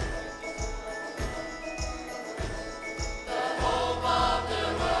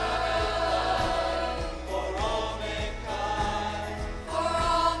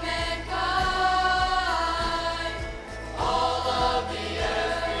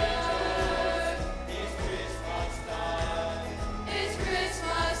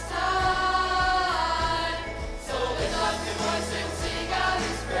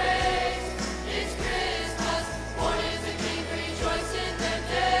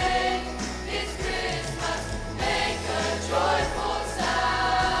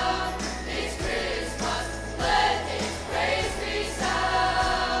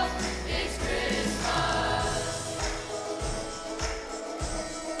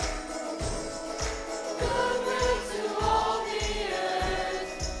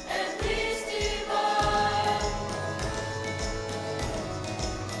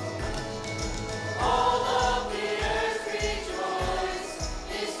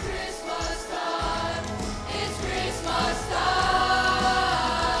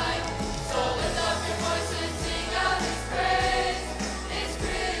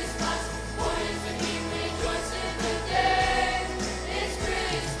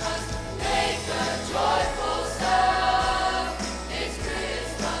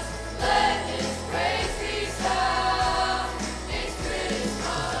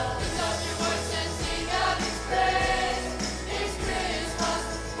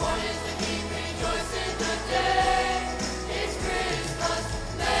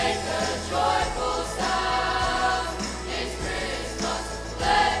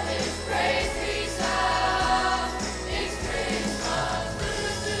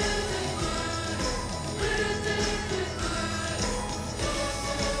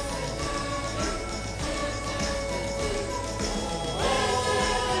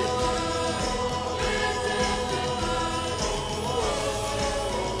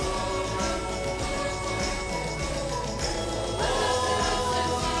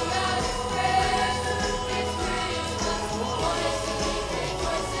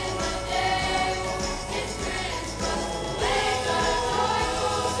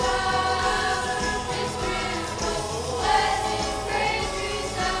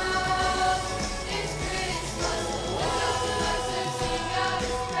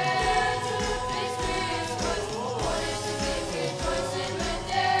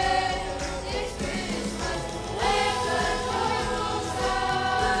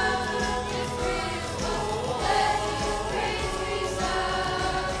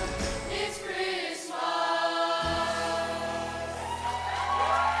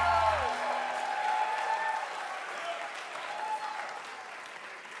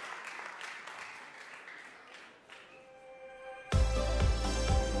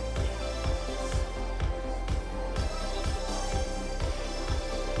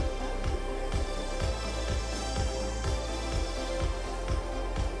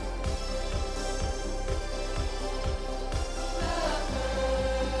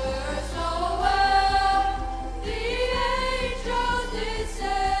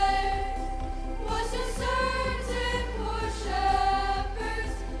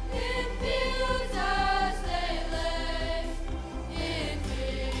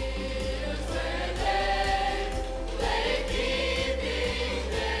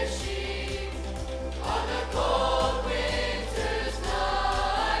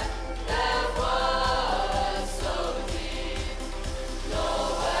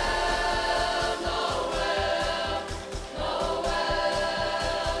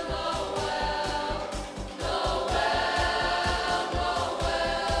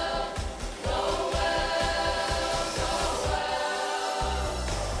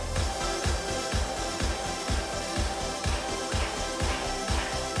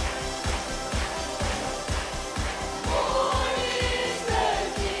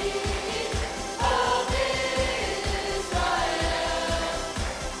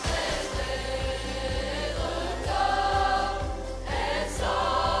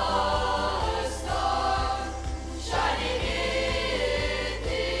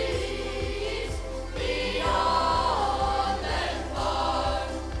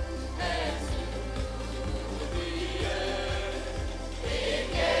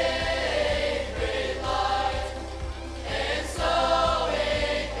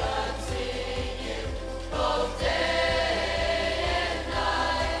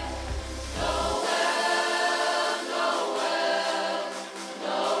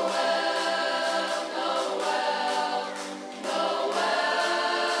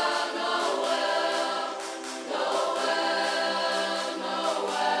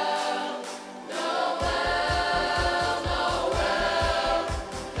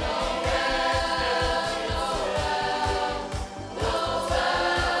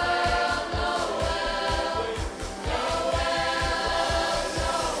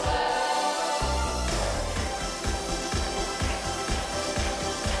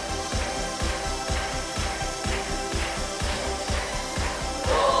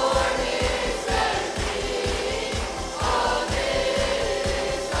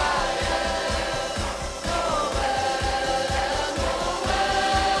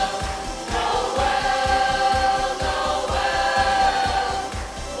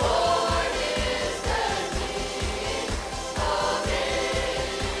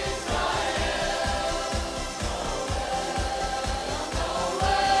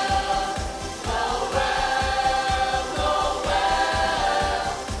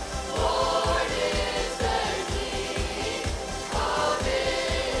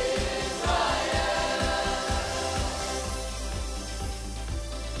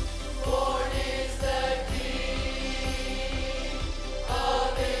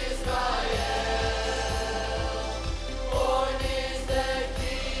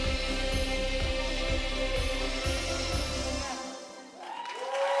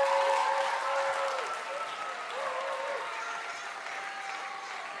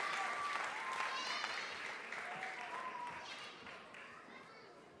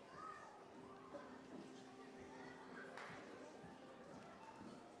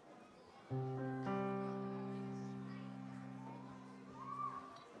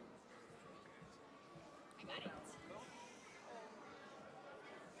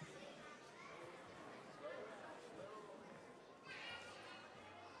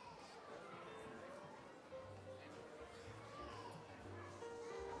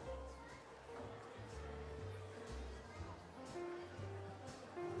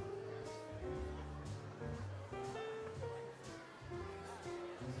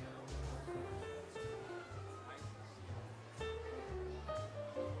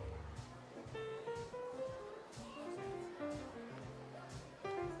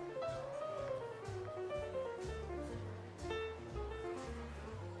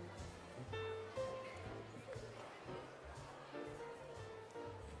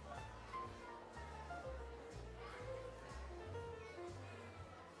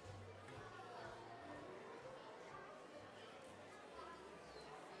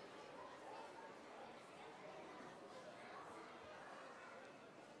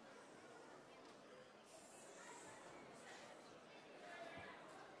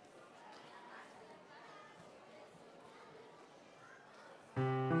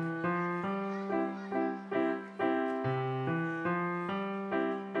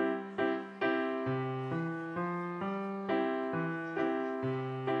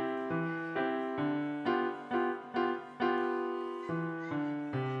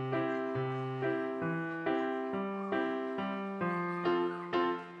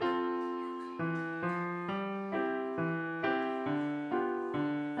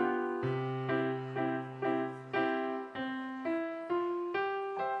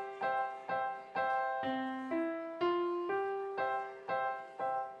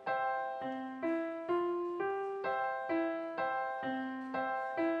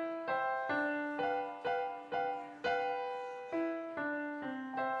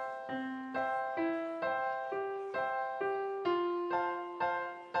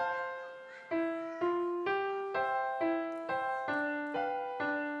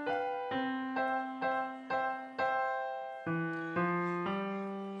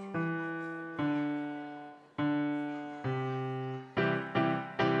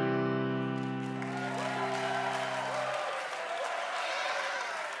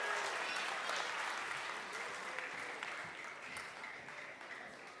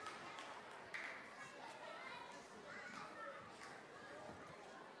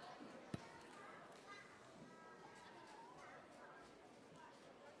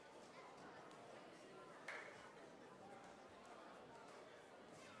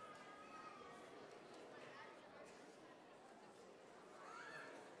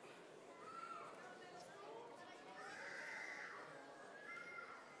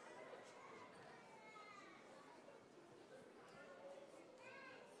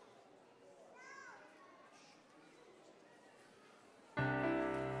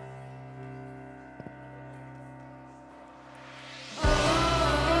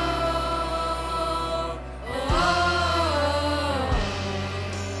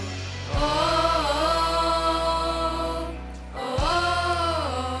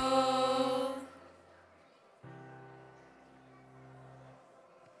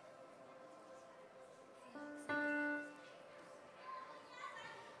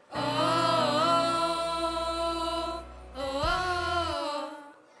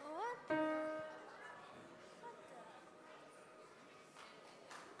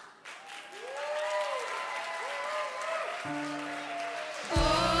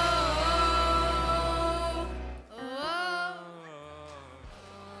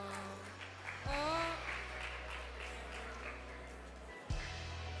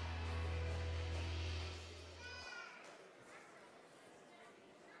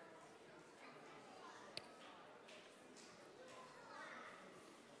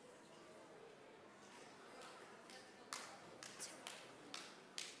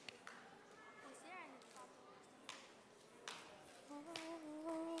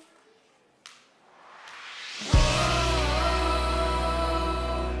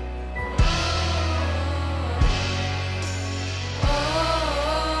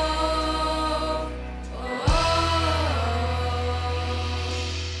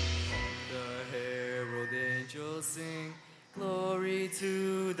Sing glory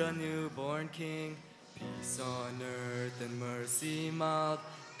to the newborn King, peace on earth and mercy mild,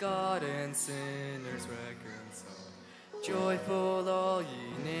 God and sinners reconciled. Joyful all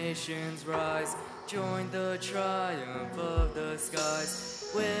ye nations rise, join the triumph of the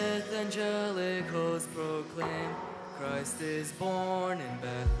skies, with angelic hosts proclaim, Christ is born in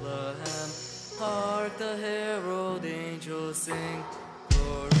Bethlehem. Hark the herald angels sing,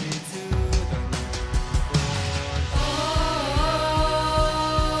 glory to the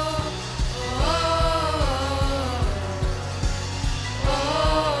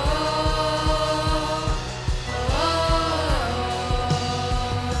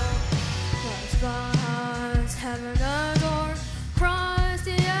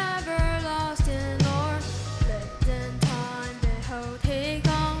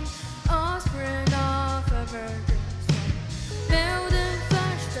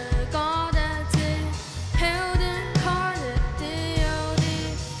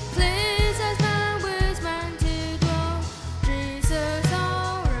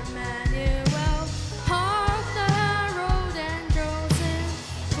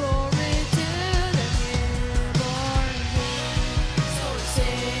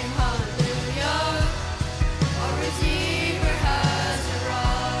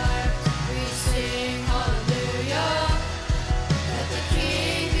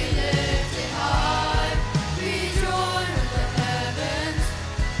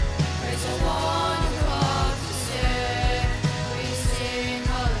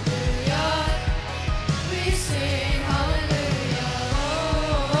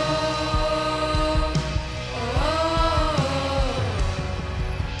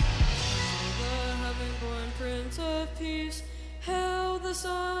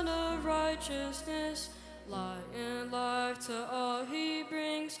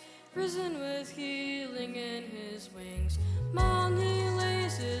risen with healing in his wings. Man, he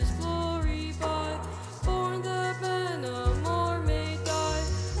lays his glory by, born that men no more may die,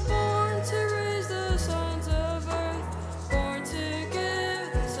 born to raise the sons of earth, born to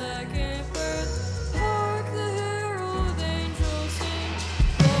give the second birth. Hark the herald angels sing,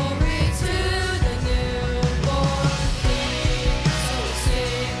 glory to the newborn King. So we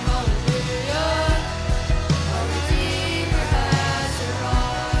sing hallelujah, our Redeemer has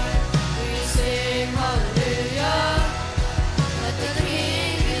arrived. We sing hallelujah, let the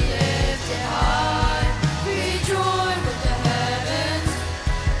King be lifted high.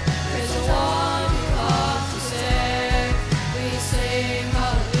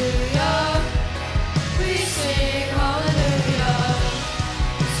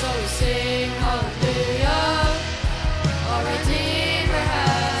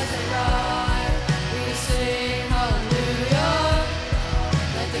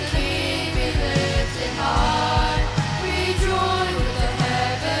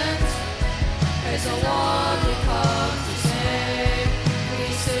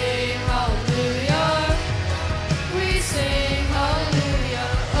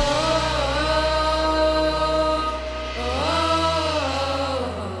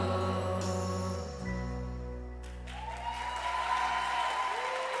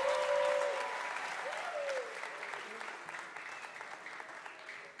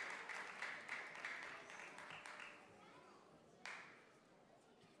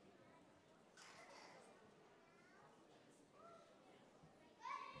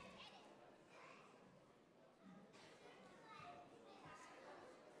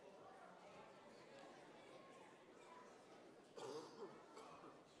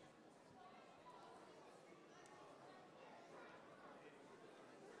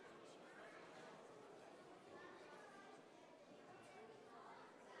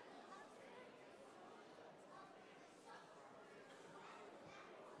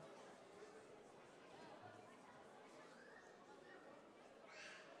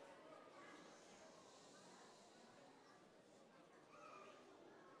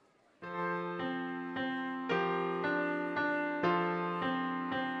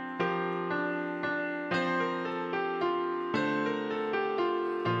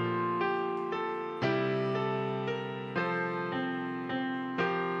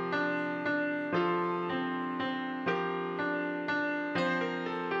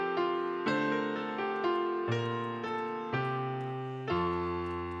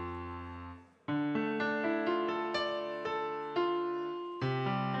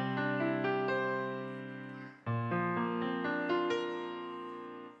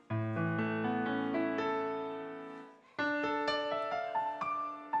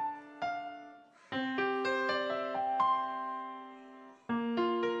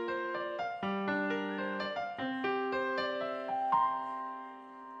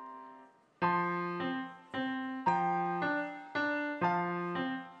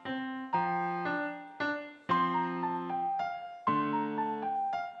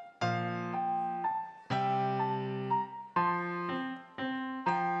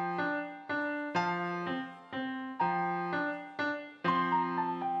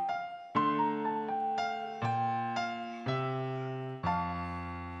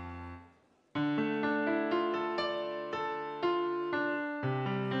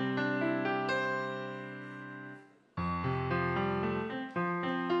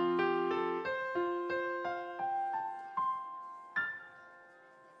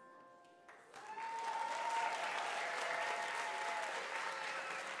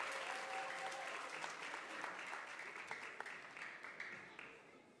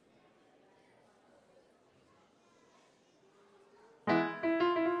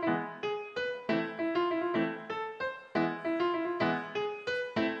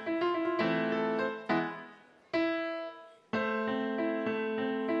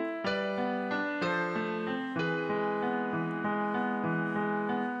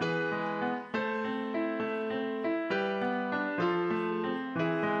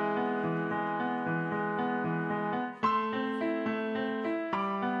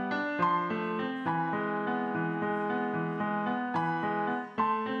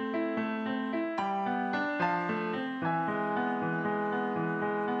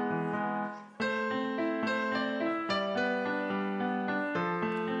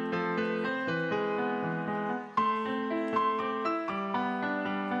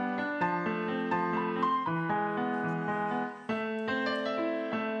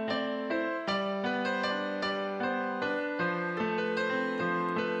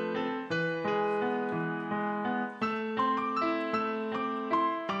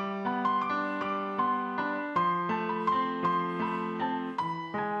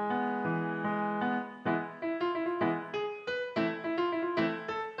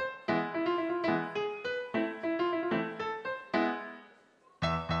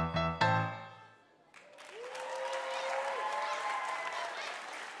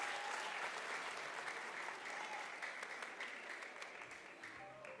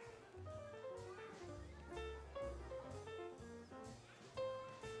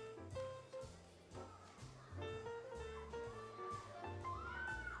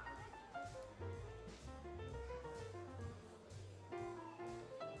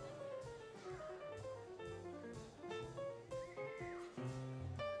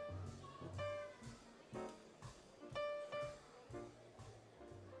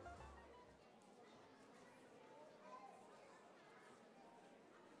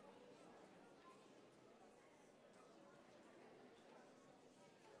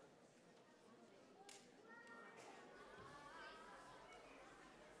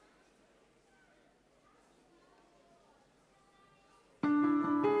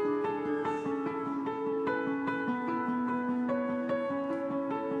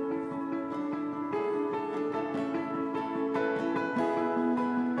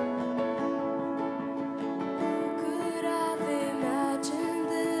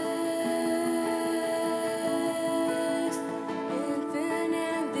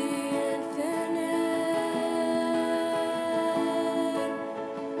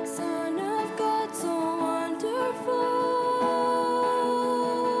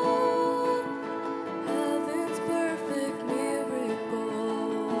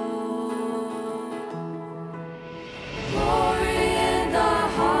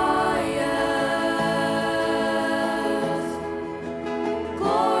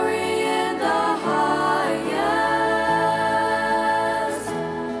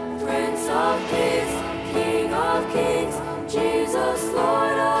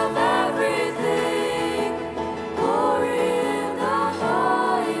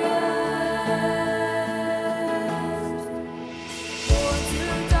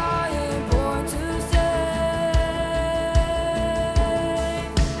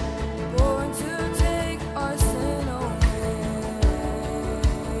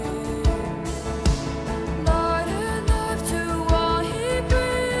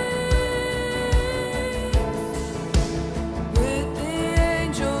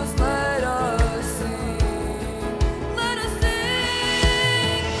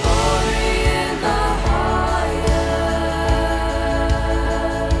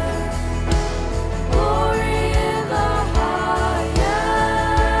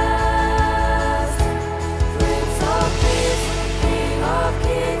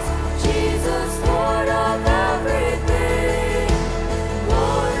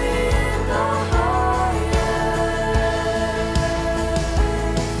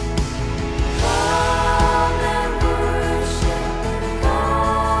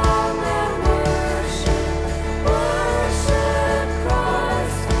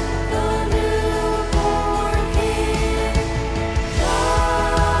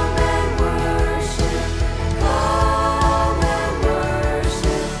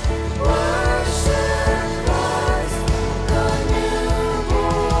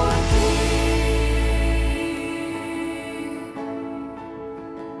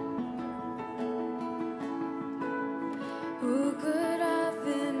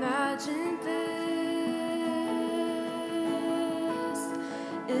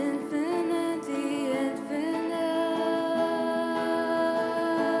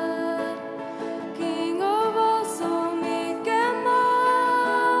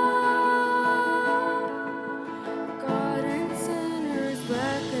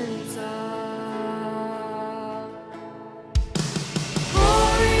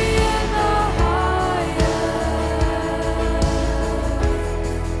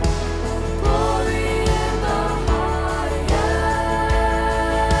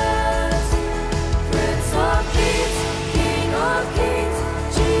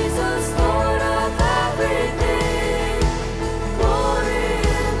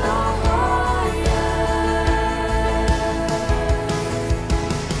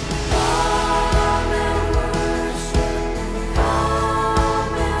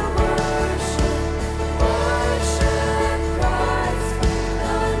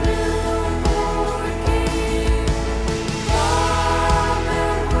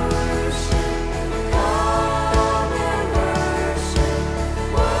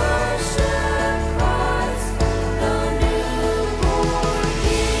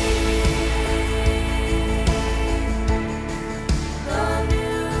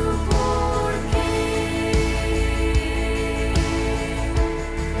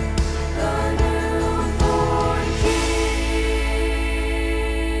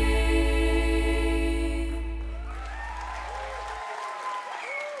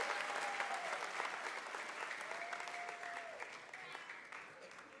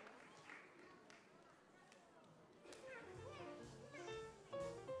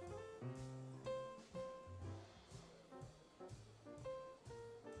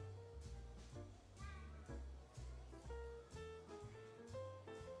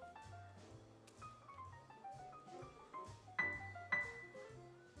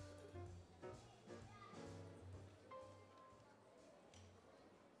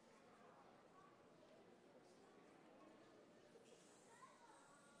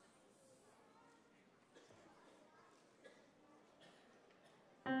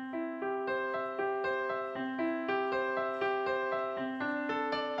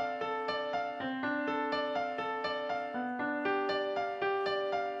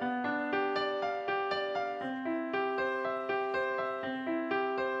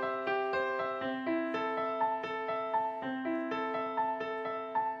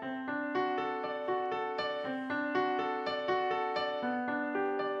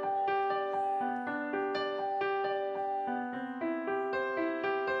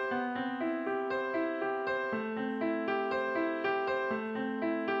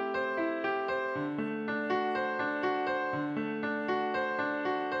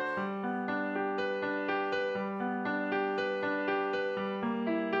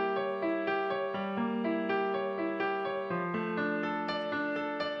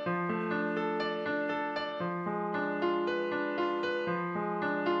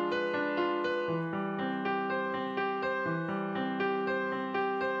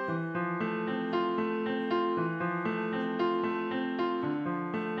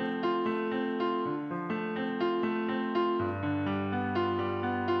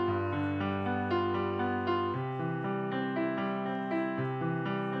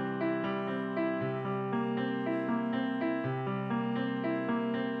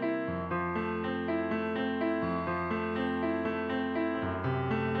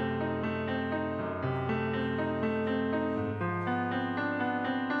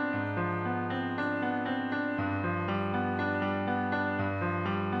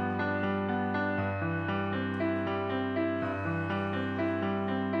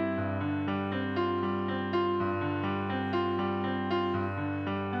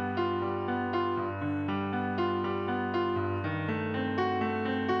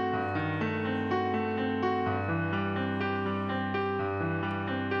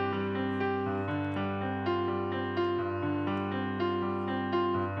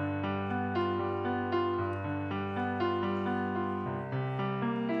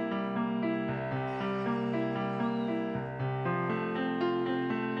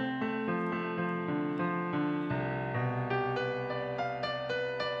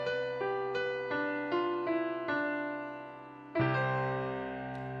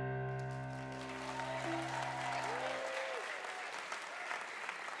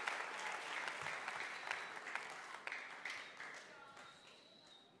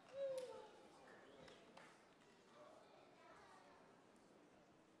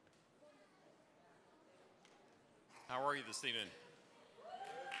 How are you this evening?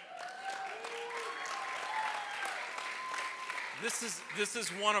 This is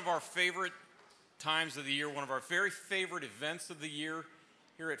one of our favorite times of the year, one of our very favorite events of the year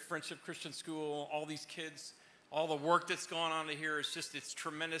here at Friendship Christian School. All these kids, all the work that's gone on here, it's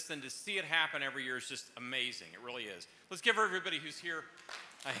tremendous, and to see it happen every year is just amazing. It really is. Let's give everybody who's here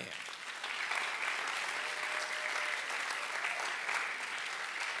a hand.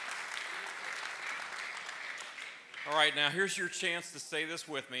 All right, now here's your chance to say this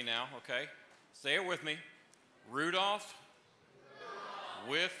with me now, okay? Say it with me. Rudolph,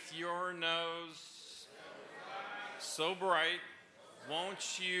 with your nose so bright,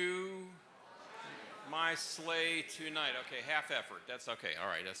 won't you my sleigh tonight? Okay, half effort. That's okay. All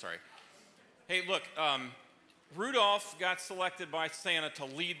right, that's all right. Hey, look, Rudolph got selected by Santa to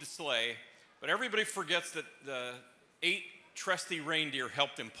lead the sleigh, but everybody forgets that the 8 trusty reindeer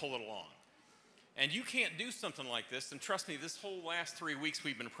helped him pull it along. And you can't do something like this, and trust me, this whole last 3 weeks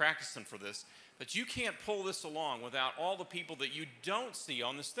we've been practicing for this, but you can't pull this along without all the people that you don't see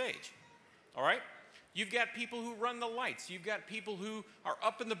on the stage, all right? You've got people who run the lights. You've got people who are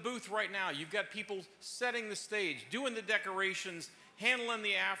up in the booth right now. You've got people setting the stage, doing the decorations, handling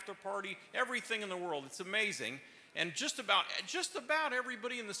the after party, everything in the world. It's amazing. And just about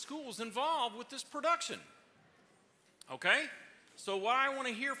everybody in the school is involved with this production, okay? So what I want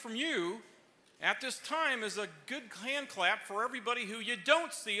to hear from you at this time is a good hand clap for everybody who you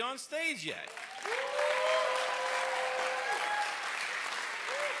don't see on stage yet.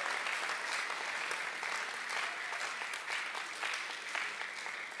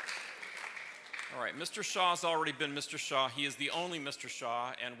 All right, Mr. Shaw's already been Mr. Shaw. He is the only Mr.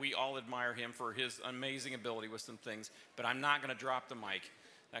 Shaw, and we all admire him for his amazing ability with some things, but I'm not going to drop the mic,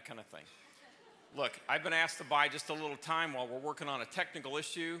 that kind of thing. Look, I've been asked to buy just a little time while we're working on a technical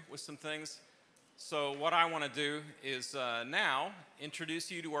issue with some things. So what I want to do is now introduce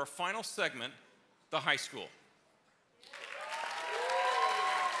you to our final segment, the high school.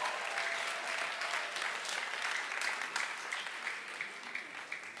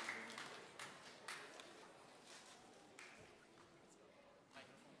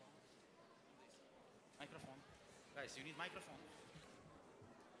 Microphone. Guys, you need microphone.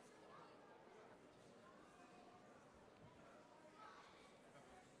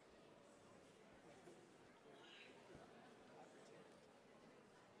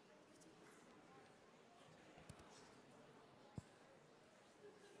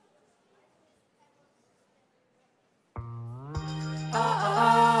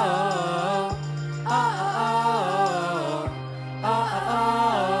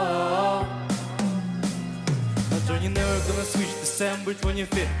 Johnny never gonna switch December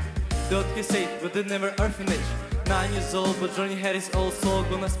 25th. Don't hesitate with the never orphanage. 9 years old, but Johnny had his old soul.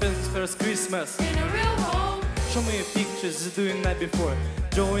 Gonna spend his first Christmas In a real home. Show me pictures he's doing night before.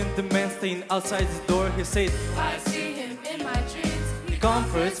 Join the man staying outside the door. He said, I see him in my dreams. He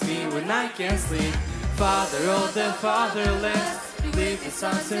comforts me when I can't sleep. Father of the fatherless, leave his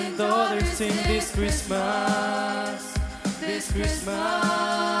sons and daughters in this Christmas. This Christmas.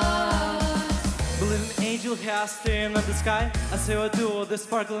 Believe an angel has turned on the sky. I saw a duo, the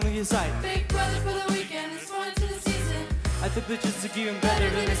sparkle in his eye. Big brother for the weekend is going to the season. I took the chance to give him better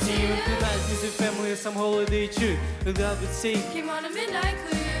than I see you. Tonight, music family, some holiday cheer. The God would say, Came on a midnight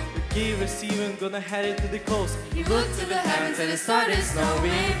clear. give receiving, gonna head it to the coast. He looked to the heavens and it started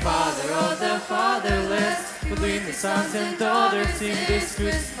snowing. Father of the fatherless, between the sons and daughters in this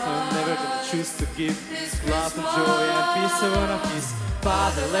Christmas. I'm never gonna choose to give This love and joy and peace around peace.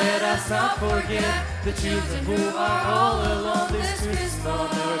 Father, let us not forget the children who are all alone this Christmas. I'm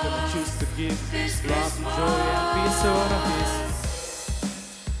never gonna choose to give This love and joy and peace around peace.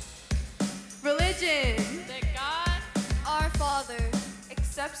 Religion. That God, Our Father,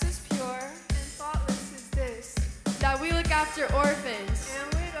 accepts as pure and thoughtless as this, That we look after orphans. and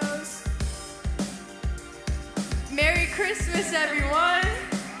widows. Merry Christmas, everyone.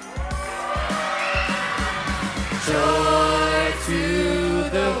 Joy to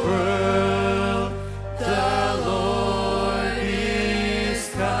the world, the Lord is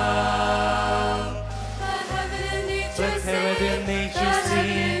come. let heaven and nature Let heaven and nature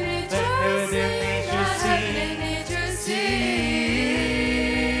sing, let heaven and nature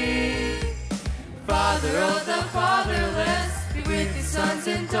sing. Father of the fatherless, be with his sons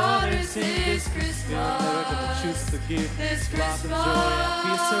and daughters in this Christmas. Never gonna choose to give This love and joy and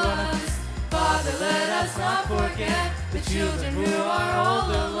peace around peace. Father, let us not forget the children who are all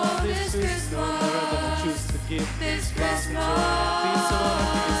alone this Christmas. Never gonna choose to give This love and joy and peace around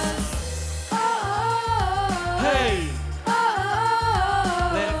peace. Oh, Hey! oh,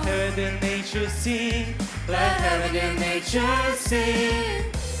 oh, Let heaven and nature sing. Let heaven heaven and nature sing.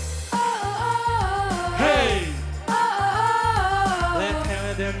 Oh, oh, Hey! oh, oh, Let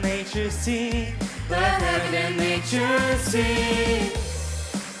heaven and nature sing. Let heaven and nature sing.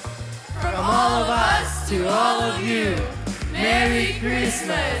 From all of us to all of you, Merry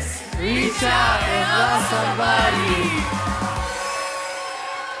Christmas. Reach out and love somebody.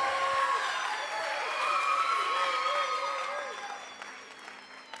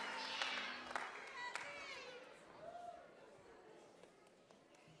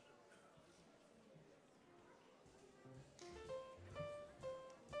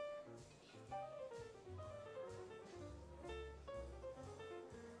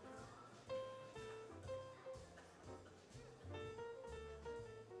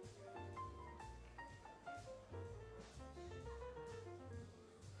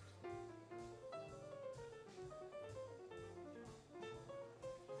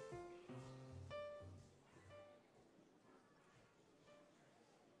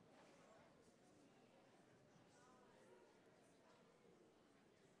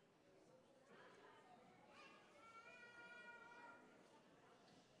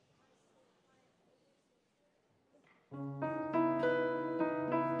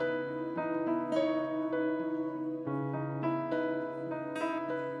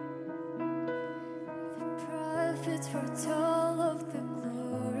 prophets foretold of the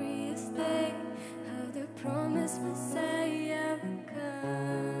glorious day, how the promised Messiah would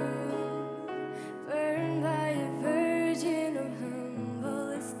come. Burned by a virgin of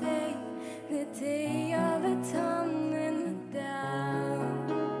humble estate, the day of atonement went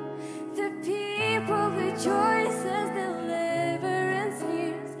down. The people rejoice as deliverance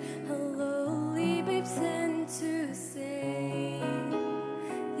nears, a lowly babe sent to save.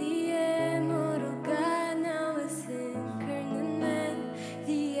 The immortal God now is incarnate man,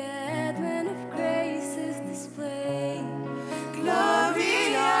 the advent of grace is displayed.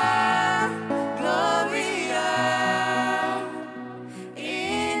 Gloria, Gloria,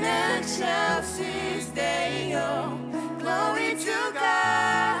 in excelsis Deo. Glory to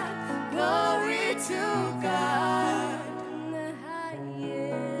God, glory to God in the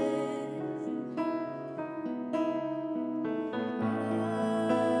highest.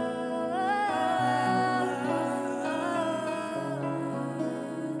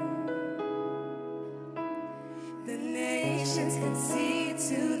 The nations can see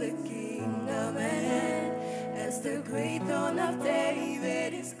to the kingdom ahead as the great throne of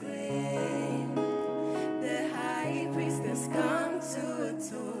David is claimed. The high priest has come to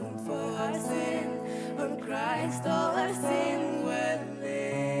atone for our sin. On Christ all our sin were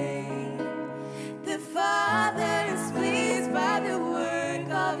laid. The Father is pleased by the work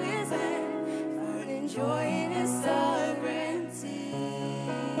of his hand, for enjoying his sovereignty.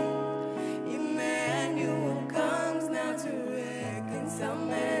 Emmanuel comes now to reconcile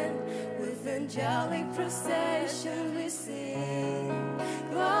men. With angelic procession we sing.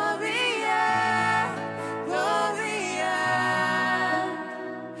 Gloria, Gloria,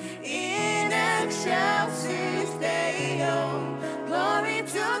 in excelsis Deo. Glory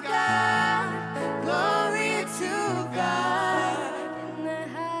to God, glory to God in the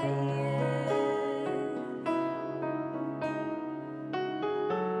highest.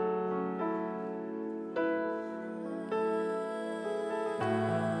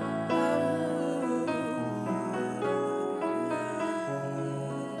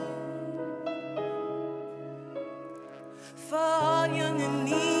 Fall on your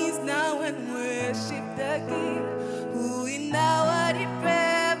knees now and worship the King, who in now what he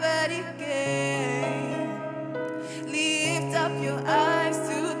he came. Lift up your eyes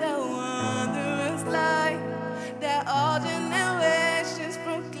to the wondrous light that all generations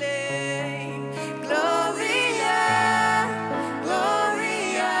proclaim. Gloria,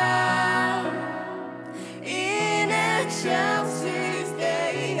 Gloria, in excelsis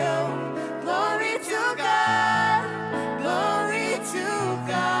Deo. Glory to God, glory to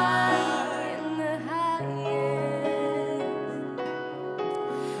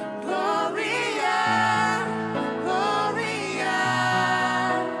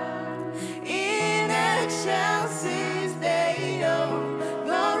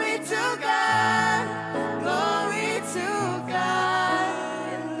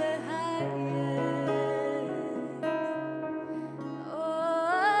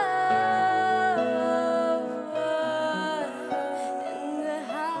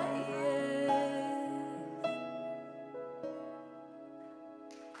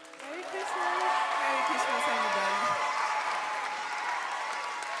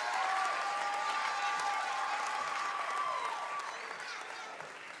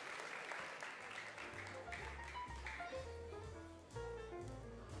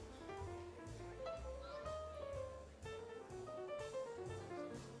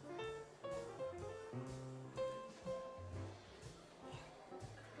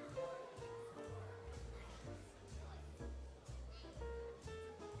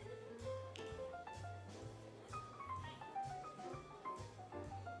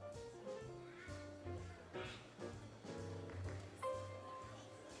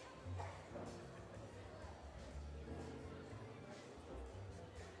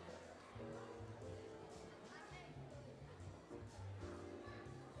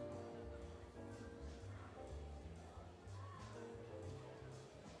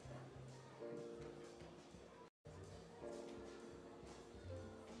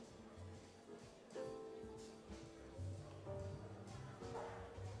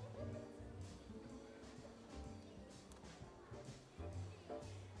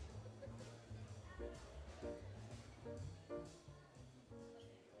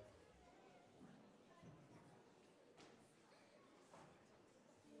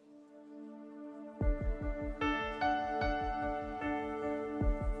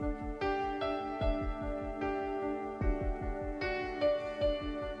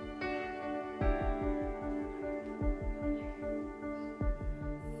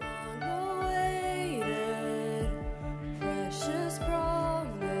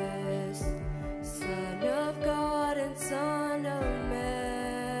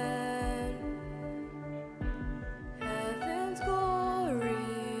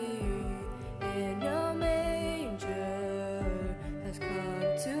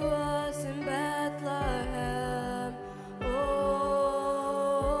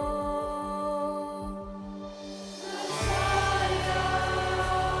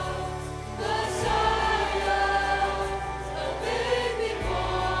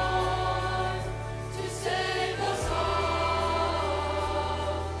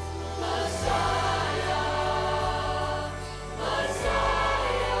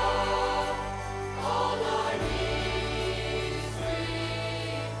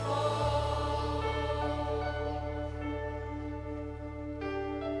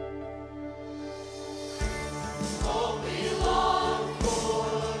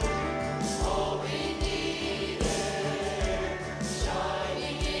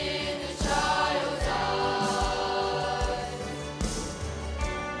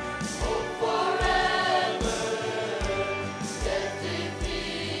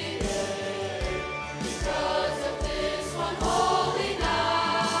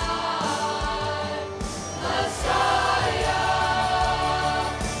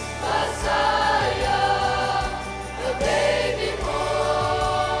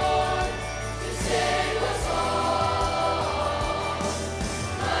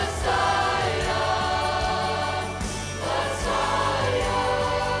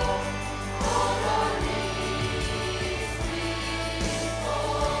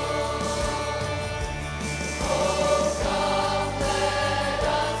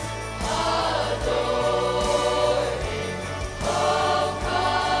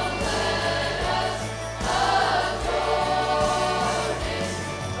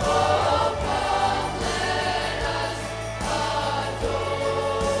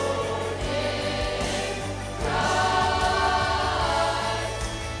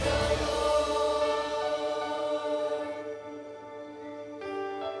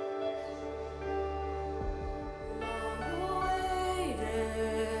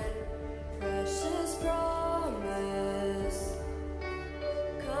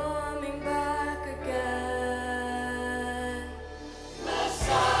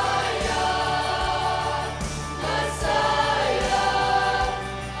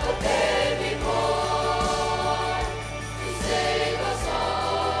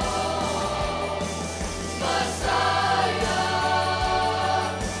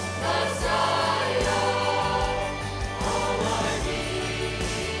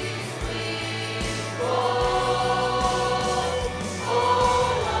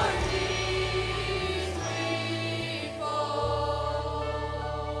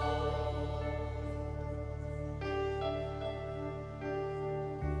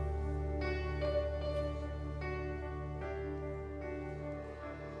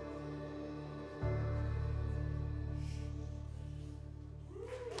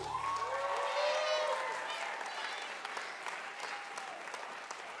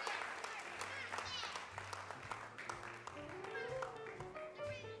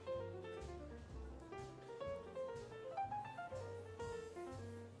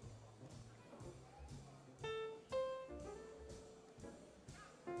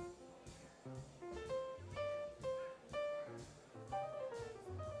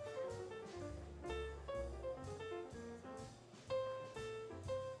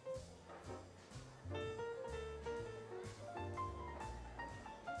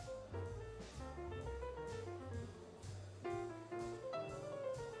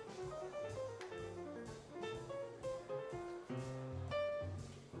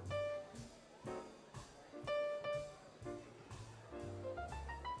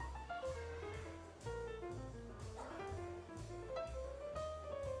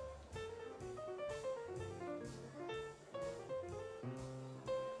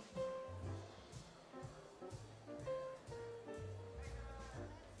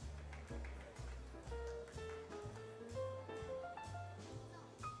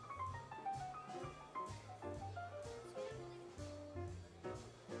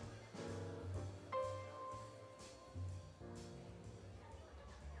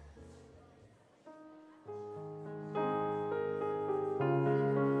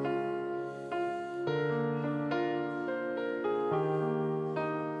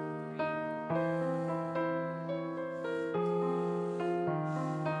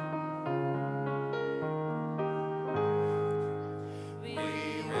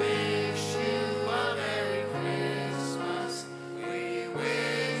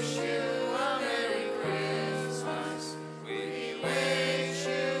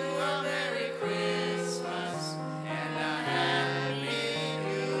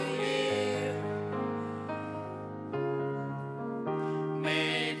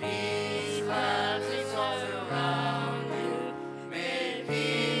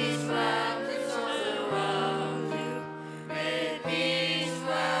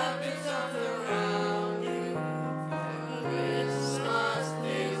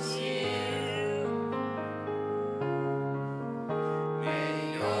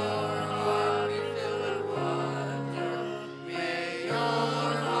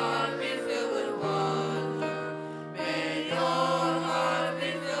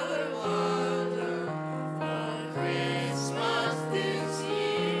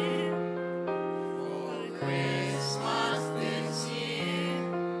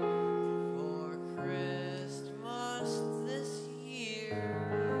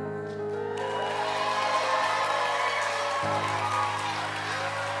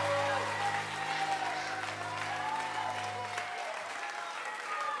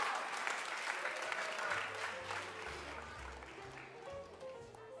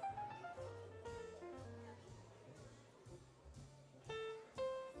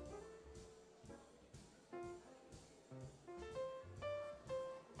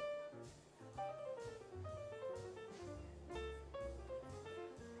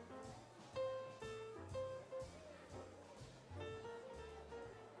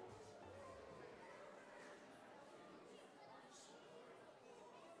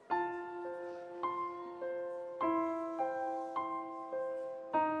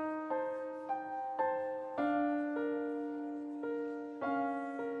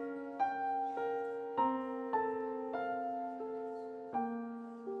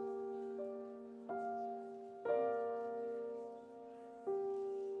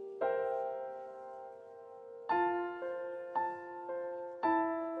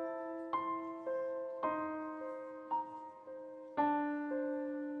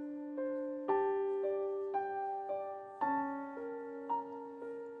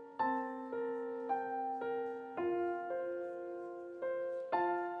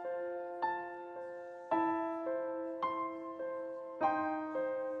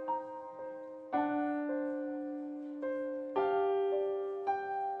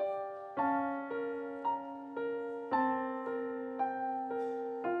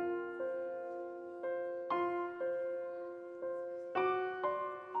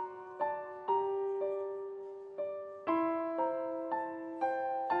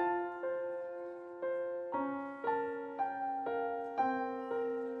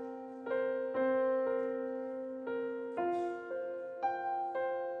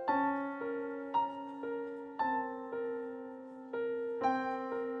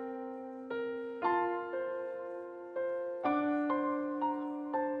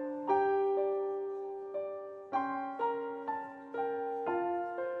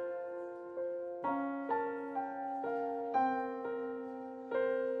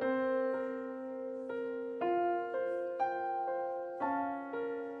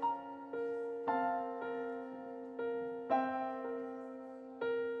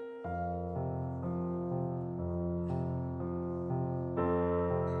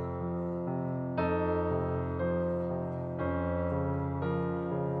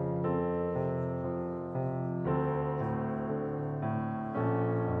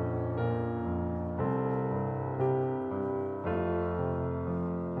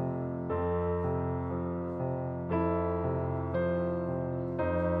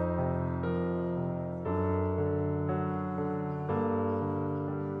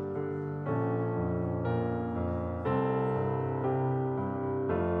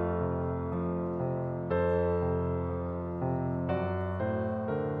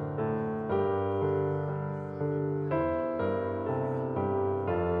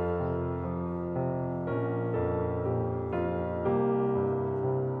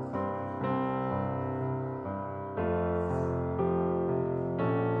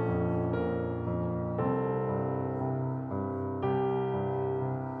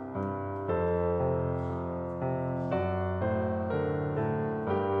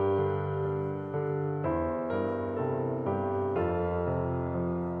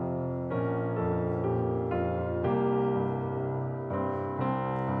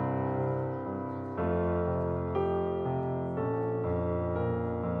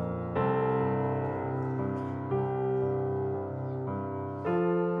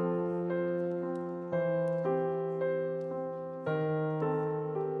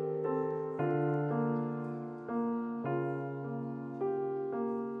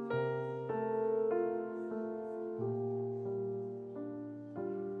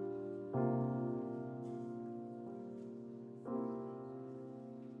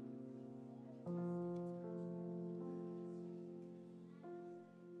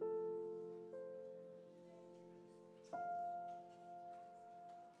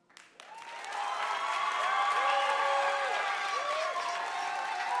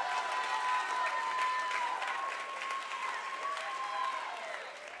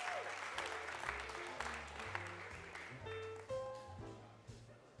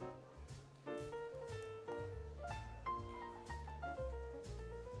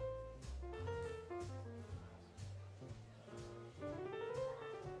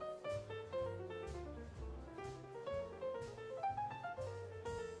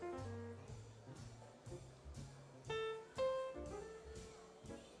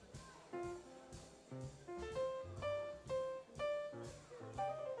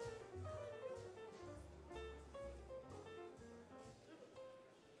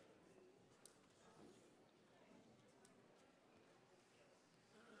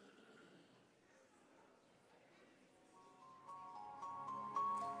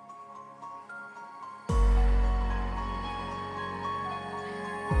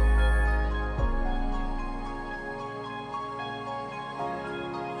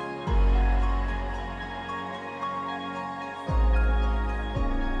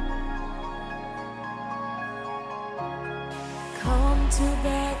to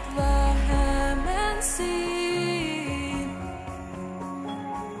Bethlehem and see.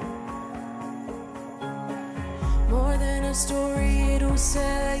 More than a story, it'll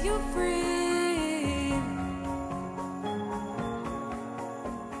set you free.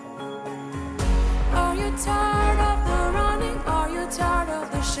 Are you tired of the running? Are you tired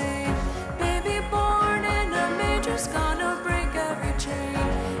of the shame? Baby born in a manger's gonna break every chain.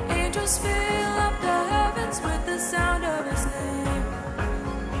 Angels fill up the heavens with the sound of his name.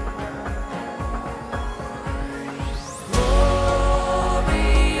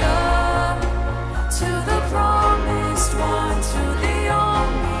 Gloria to the promised one, to the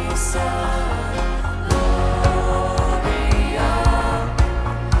only Son. Gloria,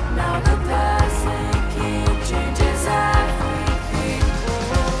 now the passing King changes everything.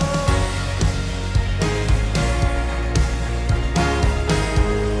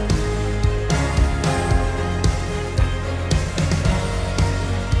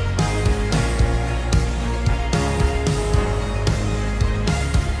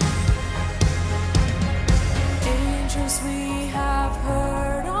 Angels we have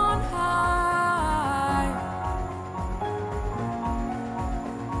heard on high,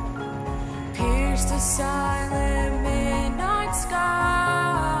 pierce the silent midnight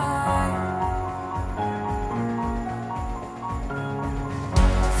sky.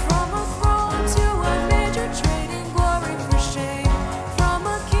 From a throne to a manger, trading glory for shame. From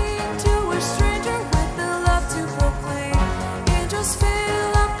a king to a stranger, with the love to proclaim. Angels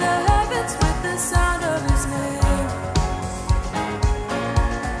fill up the heavens with the sound of his name.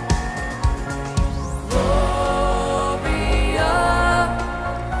 Gloria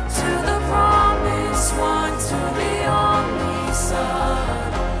to the promised one, to the only Son.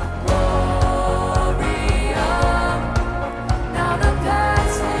 Gloria, now the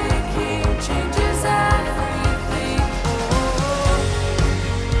passing King changes everything.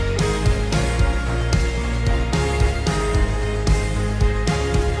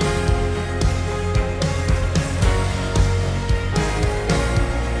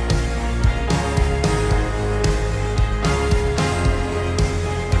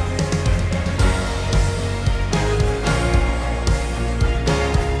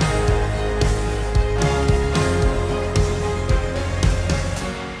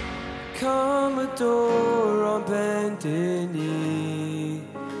 Come adore on bended knee,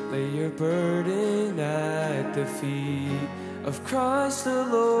 lay your burden at the feet of Christ the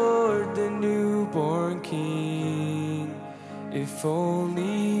Lord, the newborn King. If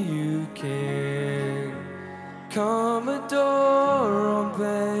only you can. Come adore on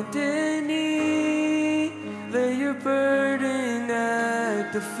bended knee, lay your burden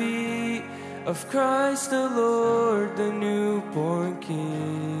at the feet of Christ the Lord, the newborn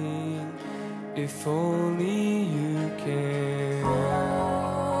King. If only you can.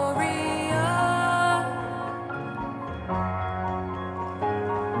 Gloria,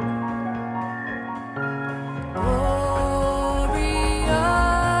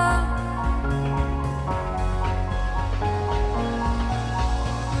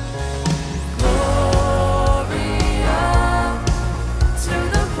 Gloria to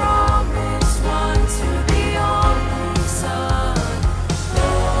the promised one, to the only Son.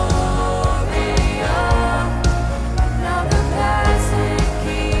 Gloria, now the passing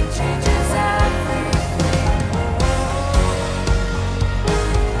King changes everything.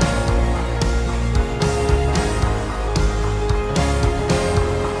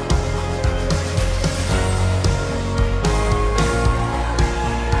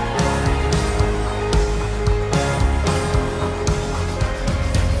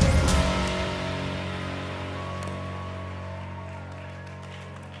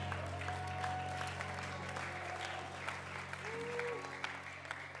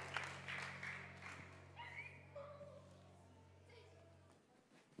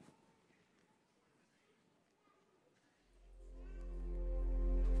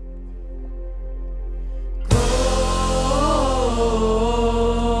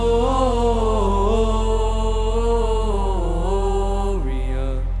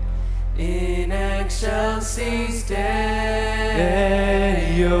 Gloria in excelsis Deo.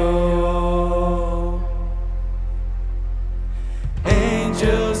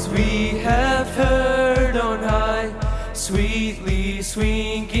 Angels we have heard on high, sweetly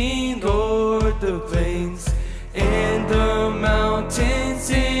swinging o'er the plains and the mountains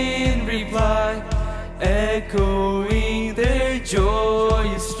in reply, echoing their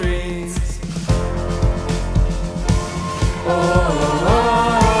joyous strains. Oh, oh,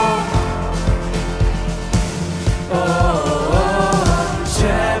 oh, oh, oh.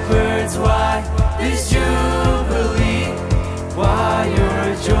 Shepherds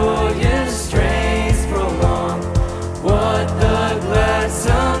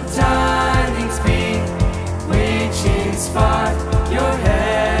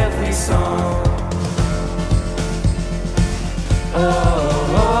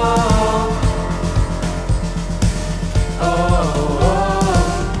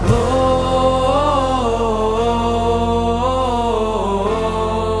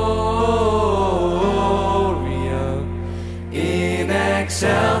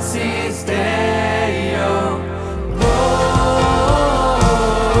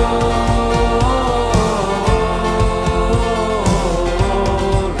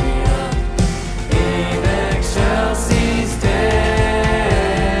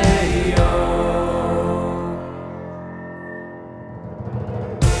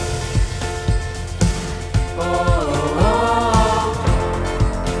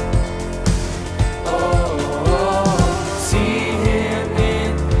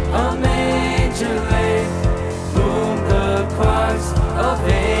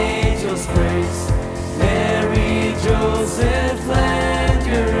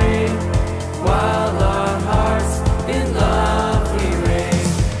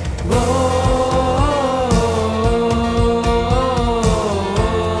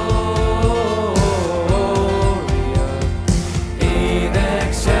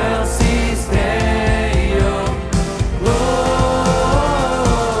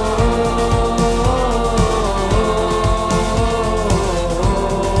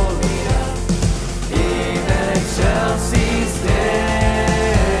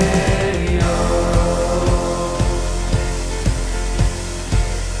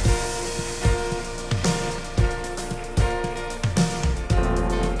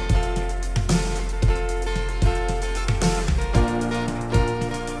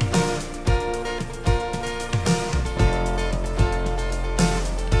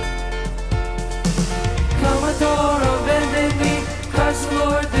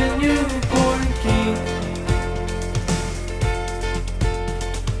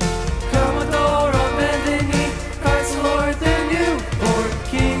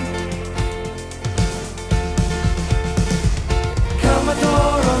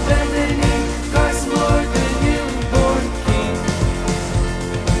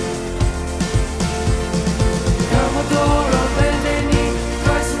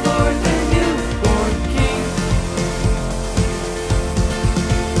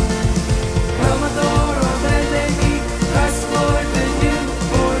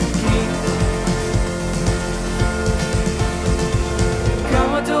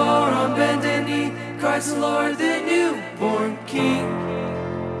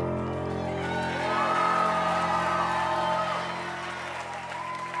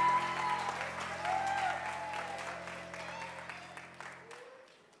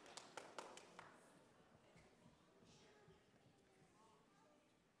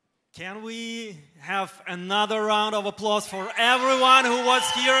Can we have another round of applause for everyone who was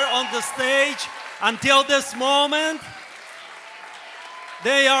here on the stage until this moment?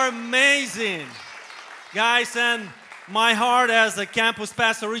 They are amazing, guys, and my heart as a campus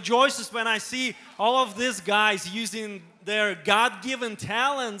pastor rejoices when I see all of these guys using their God-given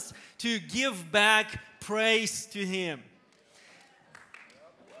talents to give back praise to Him.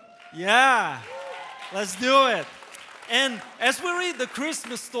 Yeah, let's do it. And as we read the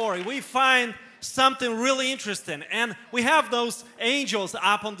Christmas story, we find something really interesting. And we have those angels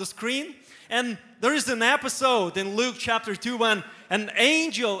up on the screen. And there is an episode in Luke chapter 2 when an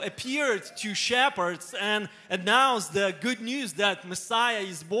angel appeared to shepherds and announced the good news that Messiah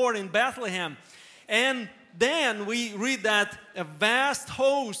is born in Bethlehem. And then we read that a vast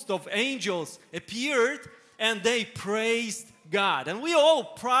host of angels appeared and they praised God. And we all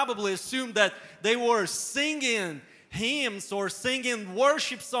probably assumed that they were singing hymns or singing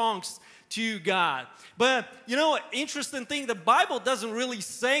worship songs to God. But you know, interesting thing, the Bible doesn't really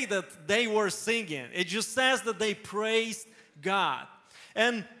say that they were singing. It just says that they praised God.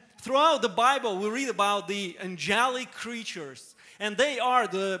 And throughout the Bible, we read about the angelic creatures. And they are,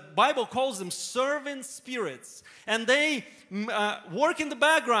 the Bible calls them servant spirits. And they work in the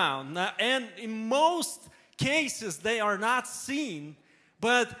background. And in most cases, they are not seen,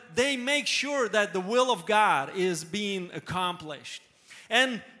 but they make sure that the will of God is being accomplished.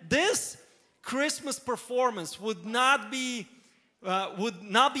 And this Christmas performance would not be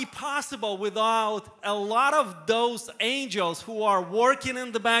possible without a lot of those angels who are working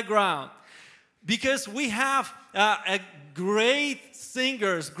in the background. Because we have great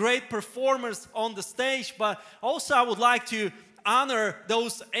singers, great performers on the stage, but also I would like to honor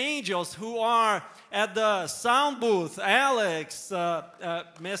those angels who are at the sound booth. Alex,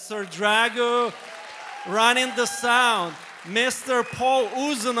 Mr. Drago running the sound, Mr. Paul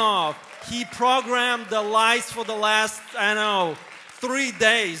Uzanov, he programmed the lights for the last, 3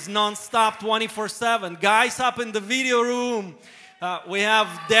 days, non-stop, 24/7. Guys up in the video room, we have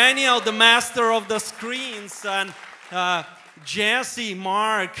Daniel, the master of the screens, and Jesse,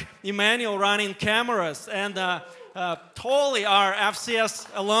 Mark, Emmanuel running cameras, and Tolly, our FCS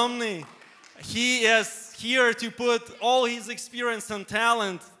alumni. He is here to put all his experience and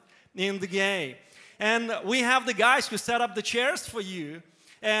talent in the game. And we have the guys who set up the chairs for you.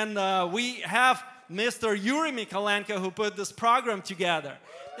 And we have Mr. Yuri Mikolenko who put this program together.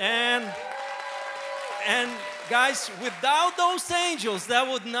 And guys, without those angels, that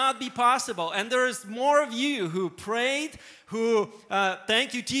would not be possible. And there is more of you who prayed, who,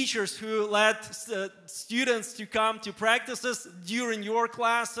 thank you teachers who let students to come to practices during your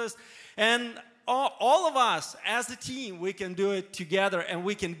classes. And all of us as a team, we can do it together and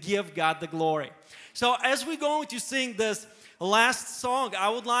we can give God the glory. So as we're going to sing this last song, I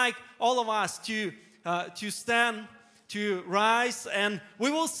would like all of us to stand, to rise, and we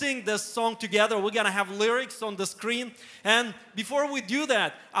will sing this song together. We're gonna have lyrics on the screen, and before we do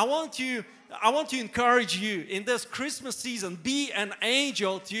that, I want to encourage you in this Christmas season. Be an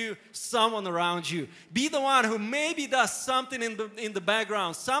angel to someone around you. Be the one who maybe does something in the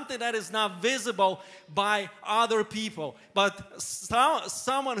background, something that is not visible by other people, but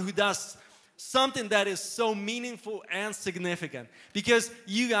someone who does something that is so meaningful and significant. Because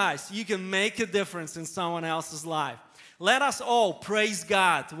you guys, you can make a difference in someone else's life. Let us all praise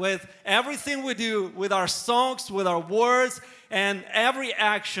God with everything we do, with our songs, with our words, and every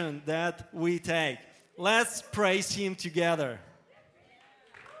action that we take. Let's praise Him together.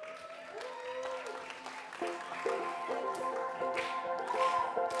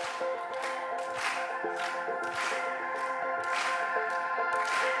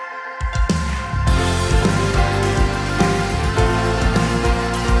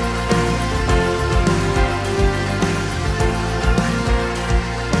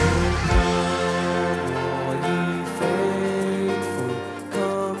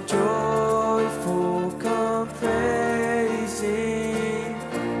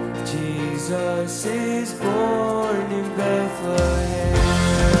 Jesus is born in Bethlehem.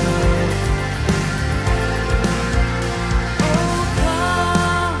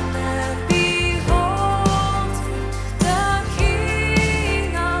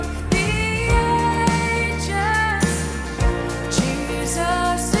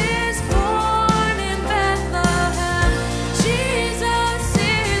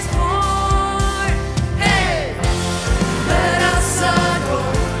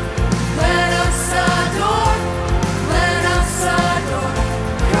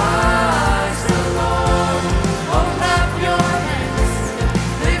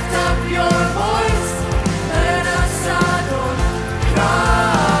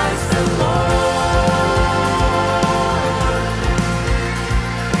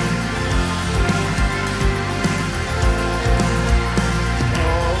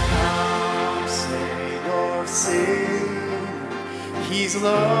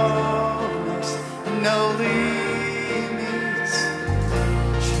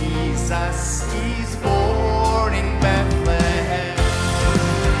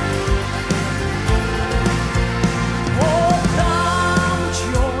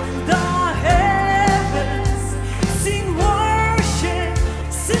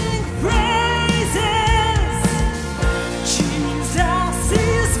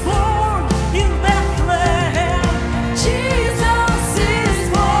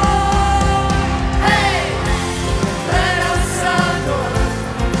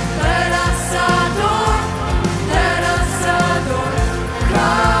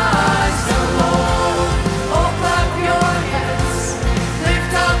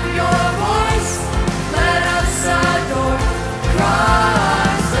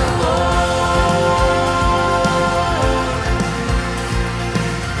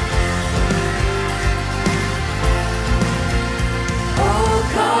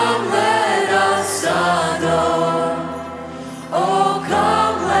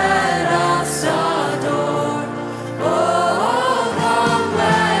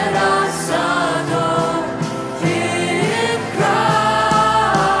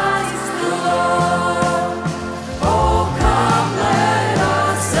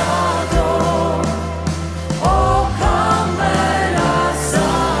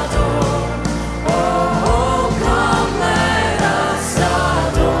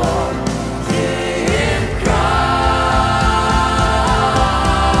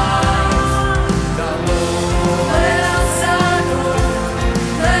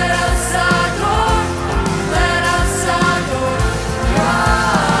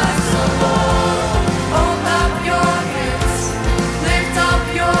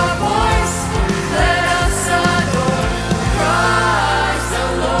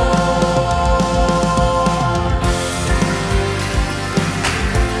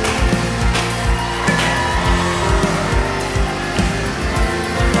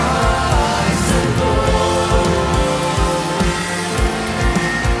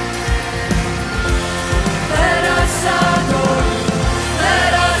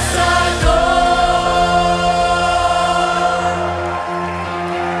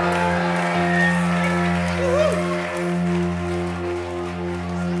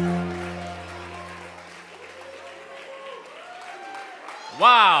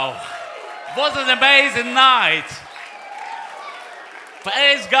 Wow. What an amazing night.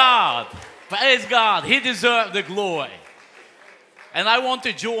 Praise God. Praise God. He deserved the glory. And I want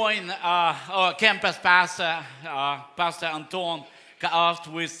to join our campus pastor, Pastor Anton Kaast,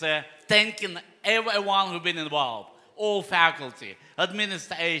 with thanking everyone who's been involved. All faculty,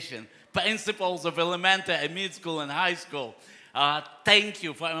 administration, principals of elementary and mid school and high school. Thank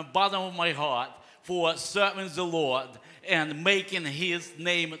you from the bottom of my heart for serving the Lord and making His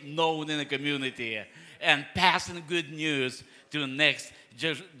name known in the community and passing good news to the next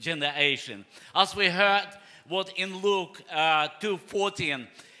generation. As we heard what in Luke 2:14,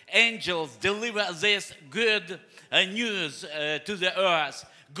 angels deliver this good news to the earth.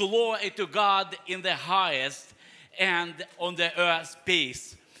 Glory to God in the highest, and on the earth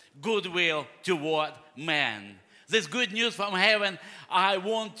peace, goodwill toward man. This good news from heaven, I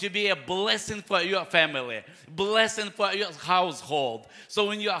want to be a blessing for your family, blessing for your household.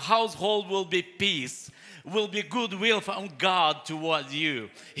 So in your household will be peace, will be goodwill from God toward you.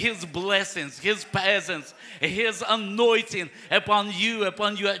 His blessings, His presence, His anointing upon you,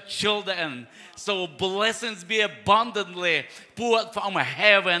 upon your children. So blessings be abundantly poured from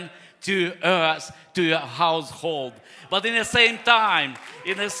heaven to earth, to your household. But in the same time,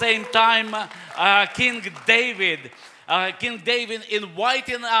 King David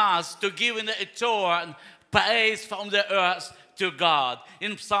inviting us to give in return praise from the earth to God.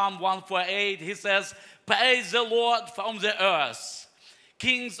 In Psalm 148, he says, praise the Lord from the earth,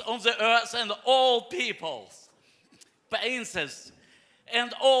 kings of the earth and all peoples, princes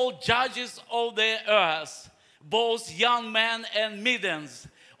and all judges of the earth, both young men and maidens,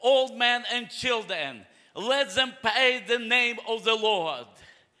 old men and children. Let them praise the name of the Lord.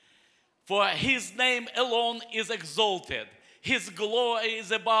 For His name alone is exalted. His glory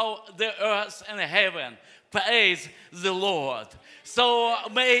is above the earth and heaven. Praise the Lord. So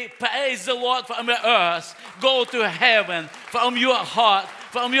may praise the Lord from the earth go to heaven, from your heart,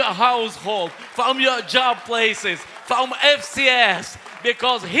 from your household, from your job places, from FCS,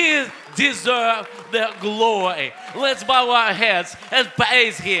 because He deserves the glory. Let's bow our heads and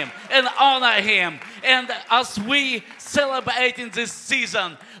praise Him and honor Him. And as we celebrate in this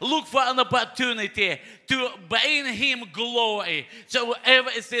season, look for an opportunity to bring Him glory to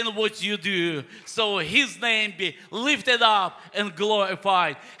everything what you do, so His name be lifted up and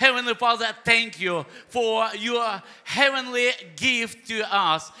glorified. Heavenly Father, thank you for your heavenly gift to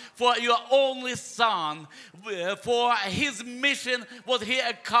us, for your only Son, for His mission, what He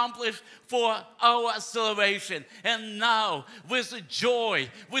accomplished for our salvation. And now, with joy,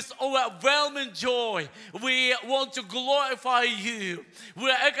 with overwhelming joy, we want to glorify you. We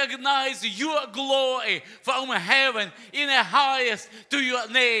recognize your glory from heaven in the highest to your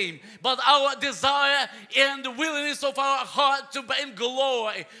name. But our desire and the willingness of our heart to bring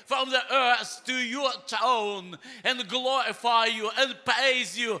glory from the earth to your throne and glorify you and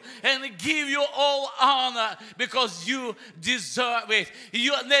praise you and give you all honor, because you deserve it.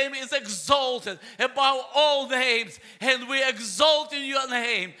 Your name is exalted above all names, and we exalt in your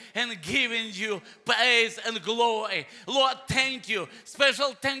name and giving you praise and glory. Lord, thank you.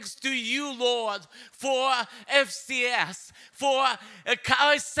 Special thanks to you, Lord, for FCS, for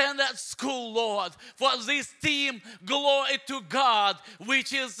Christ Standard School, Lord, for this team, glory to God,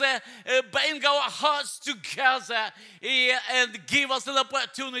 which is bring our hearts together and give us an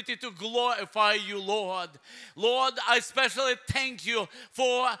opportunity to glorify you, Lord. Lord, I especially thank you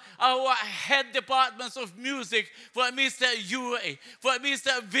for our head departments of music, for Mr. Yuri, for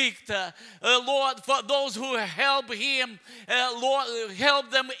Mr. Victor, Lord, for those who help him, Lord,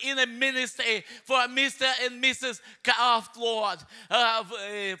 help them in a ministry, for Mr. and Mrs. Kraft, Lord,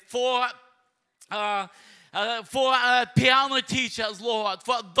 for piano teachers, Lord,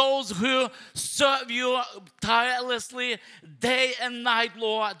 for those who serve you tirelessly day and night,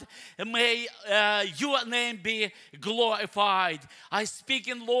 Lord. May your name be glorified. I speak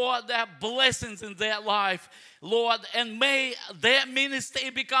in, Lord, their blessings in their life, Lord, and may their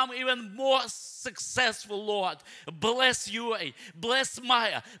ministry become even more successful, Lord. Bless Yuri, bless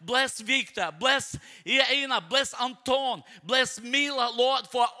Maya, bless Victor, bless Irina, bless Anton, bless Mila, Lord,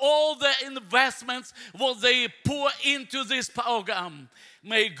 for all the investments what they pour into this program.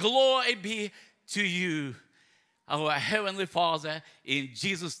 May glory be to you, our Heavenly Father, in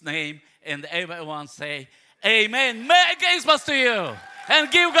Jesus' name. And everyone say, amen. Merry Christmas to you, and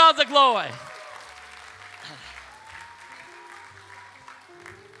give God the glory.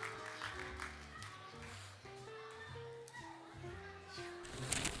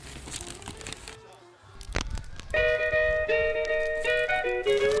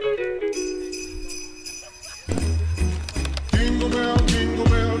 Jingle bell, jingle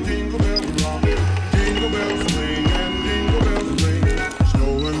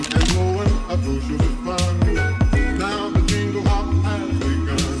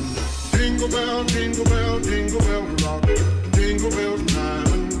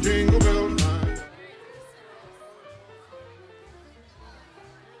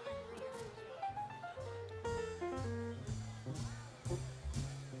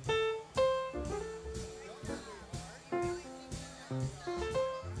Thank you.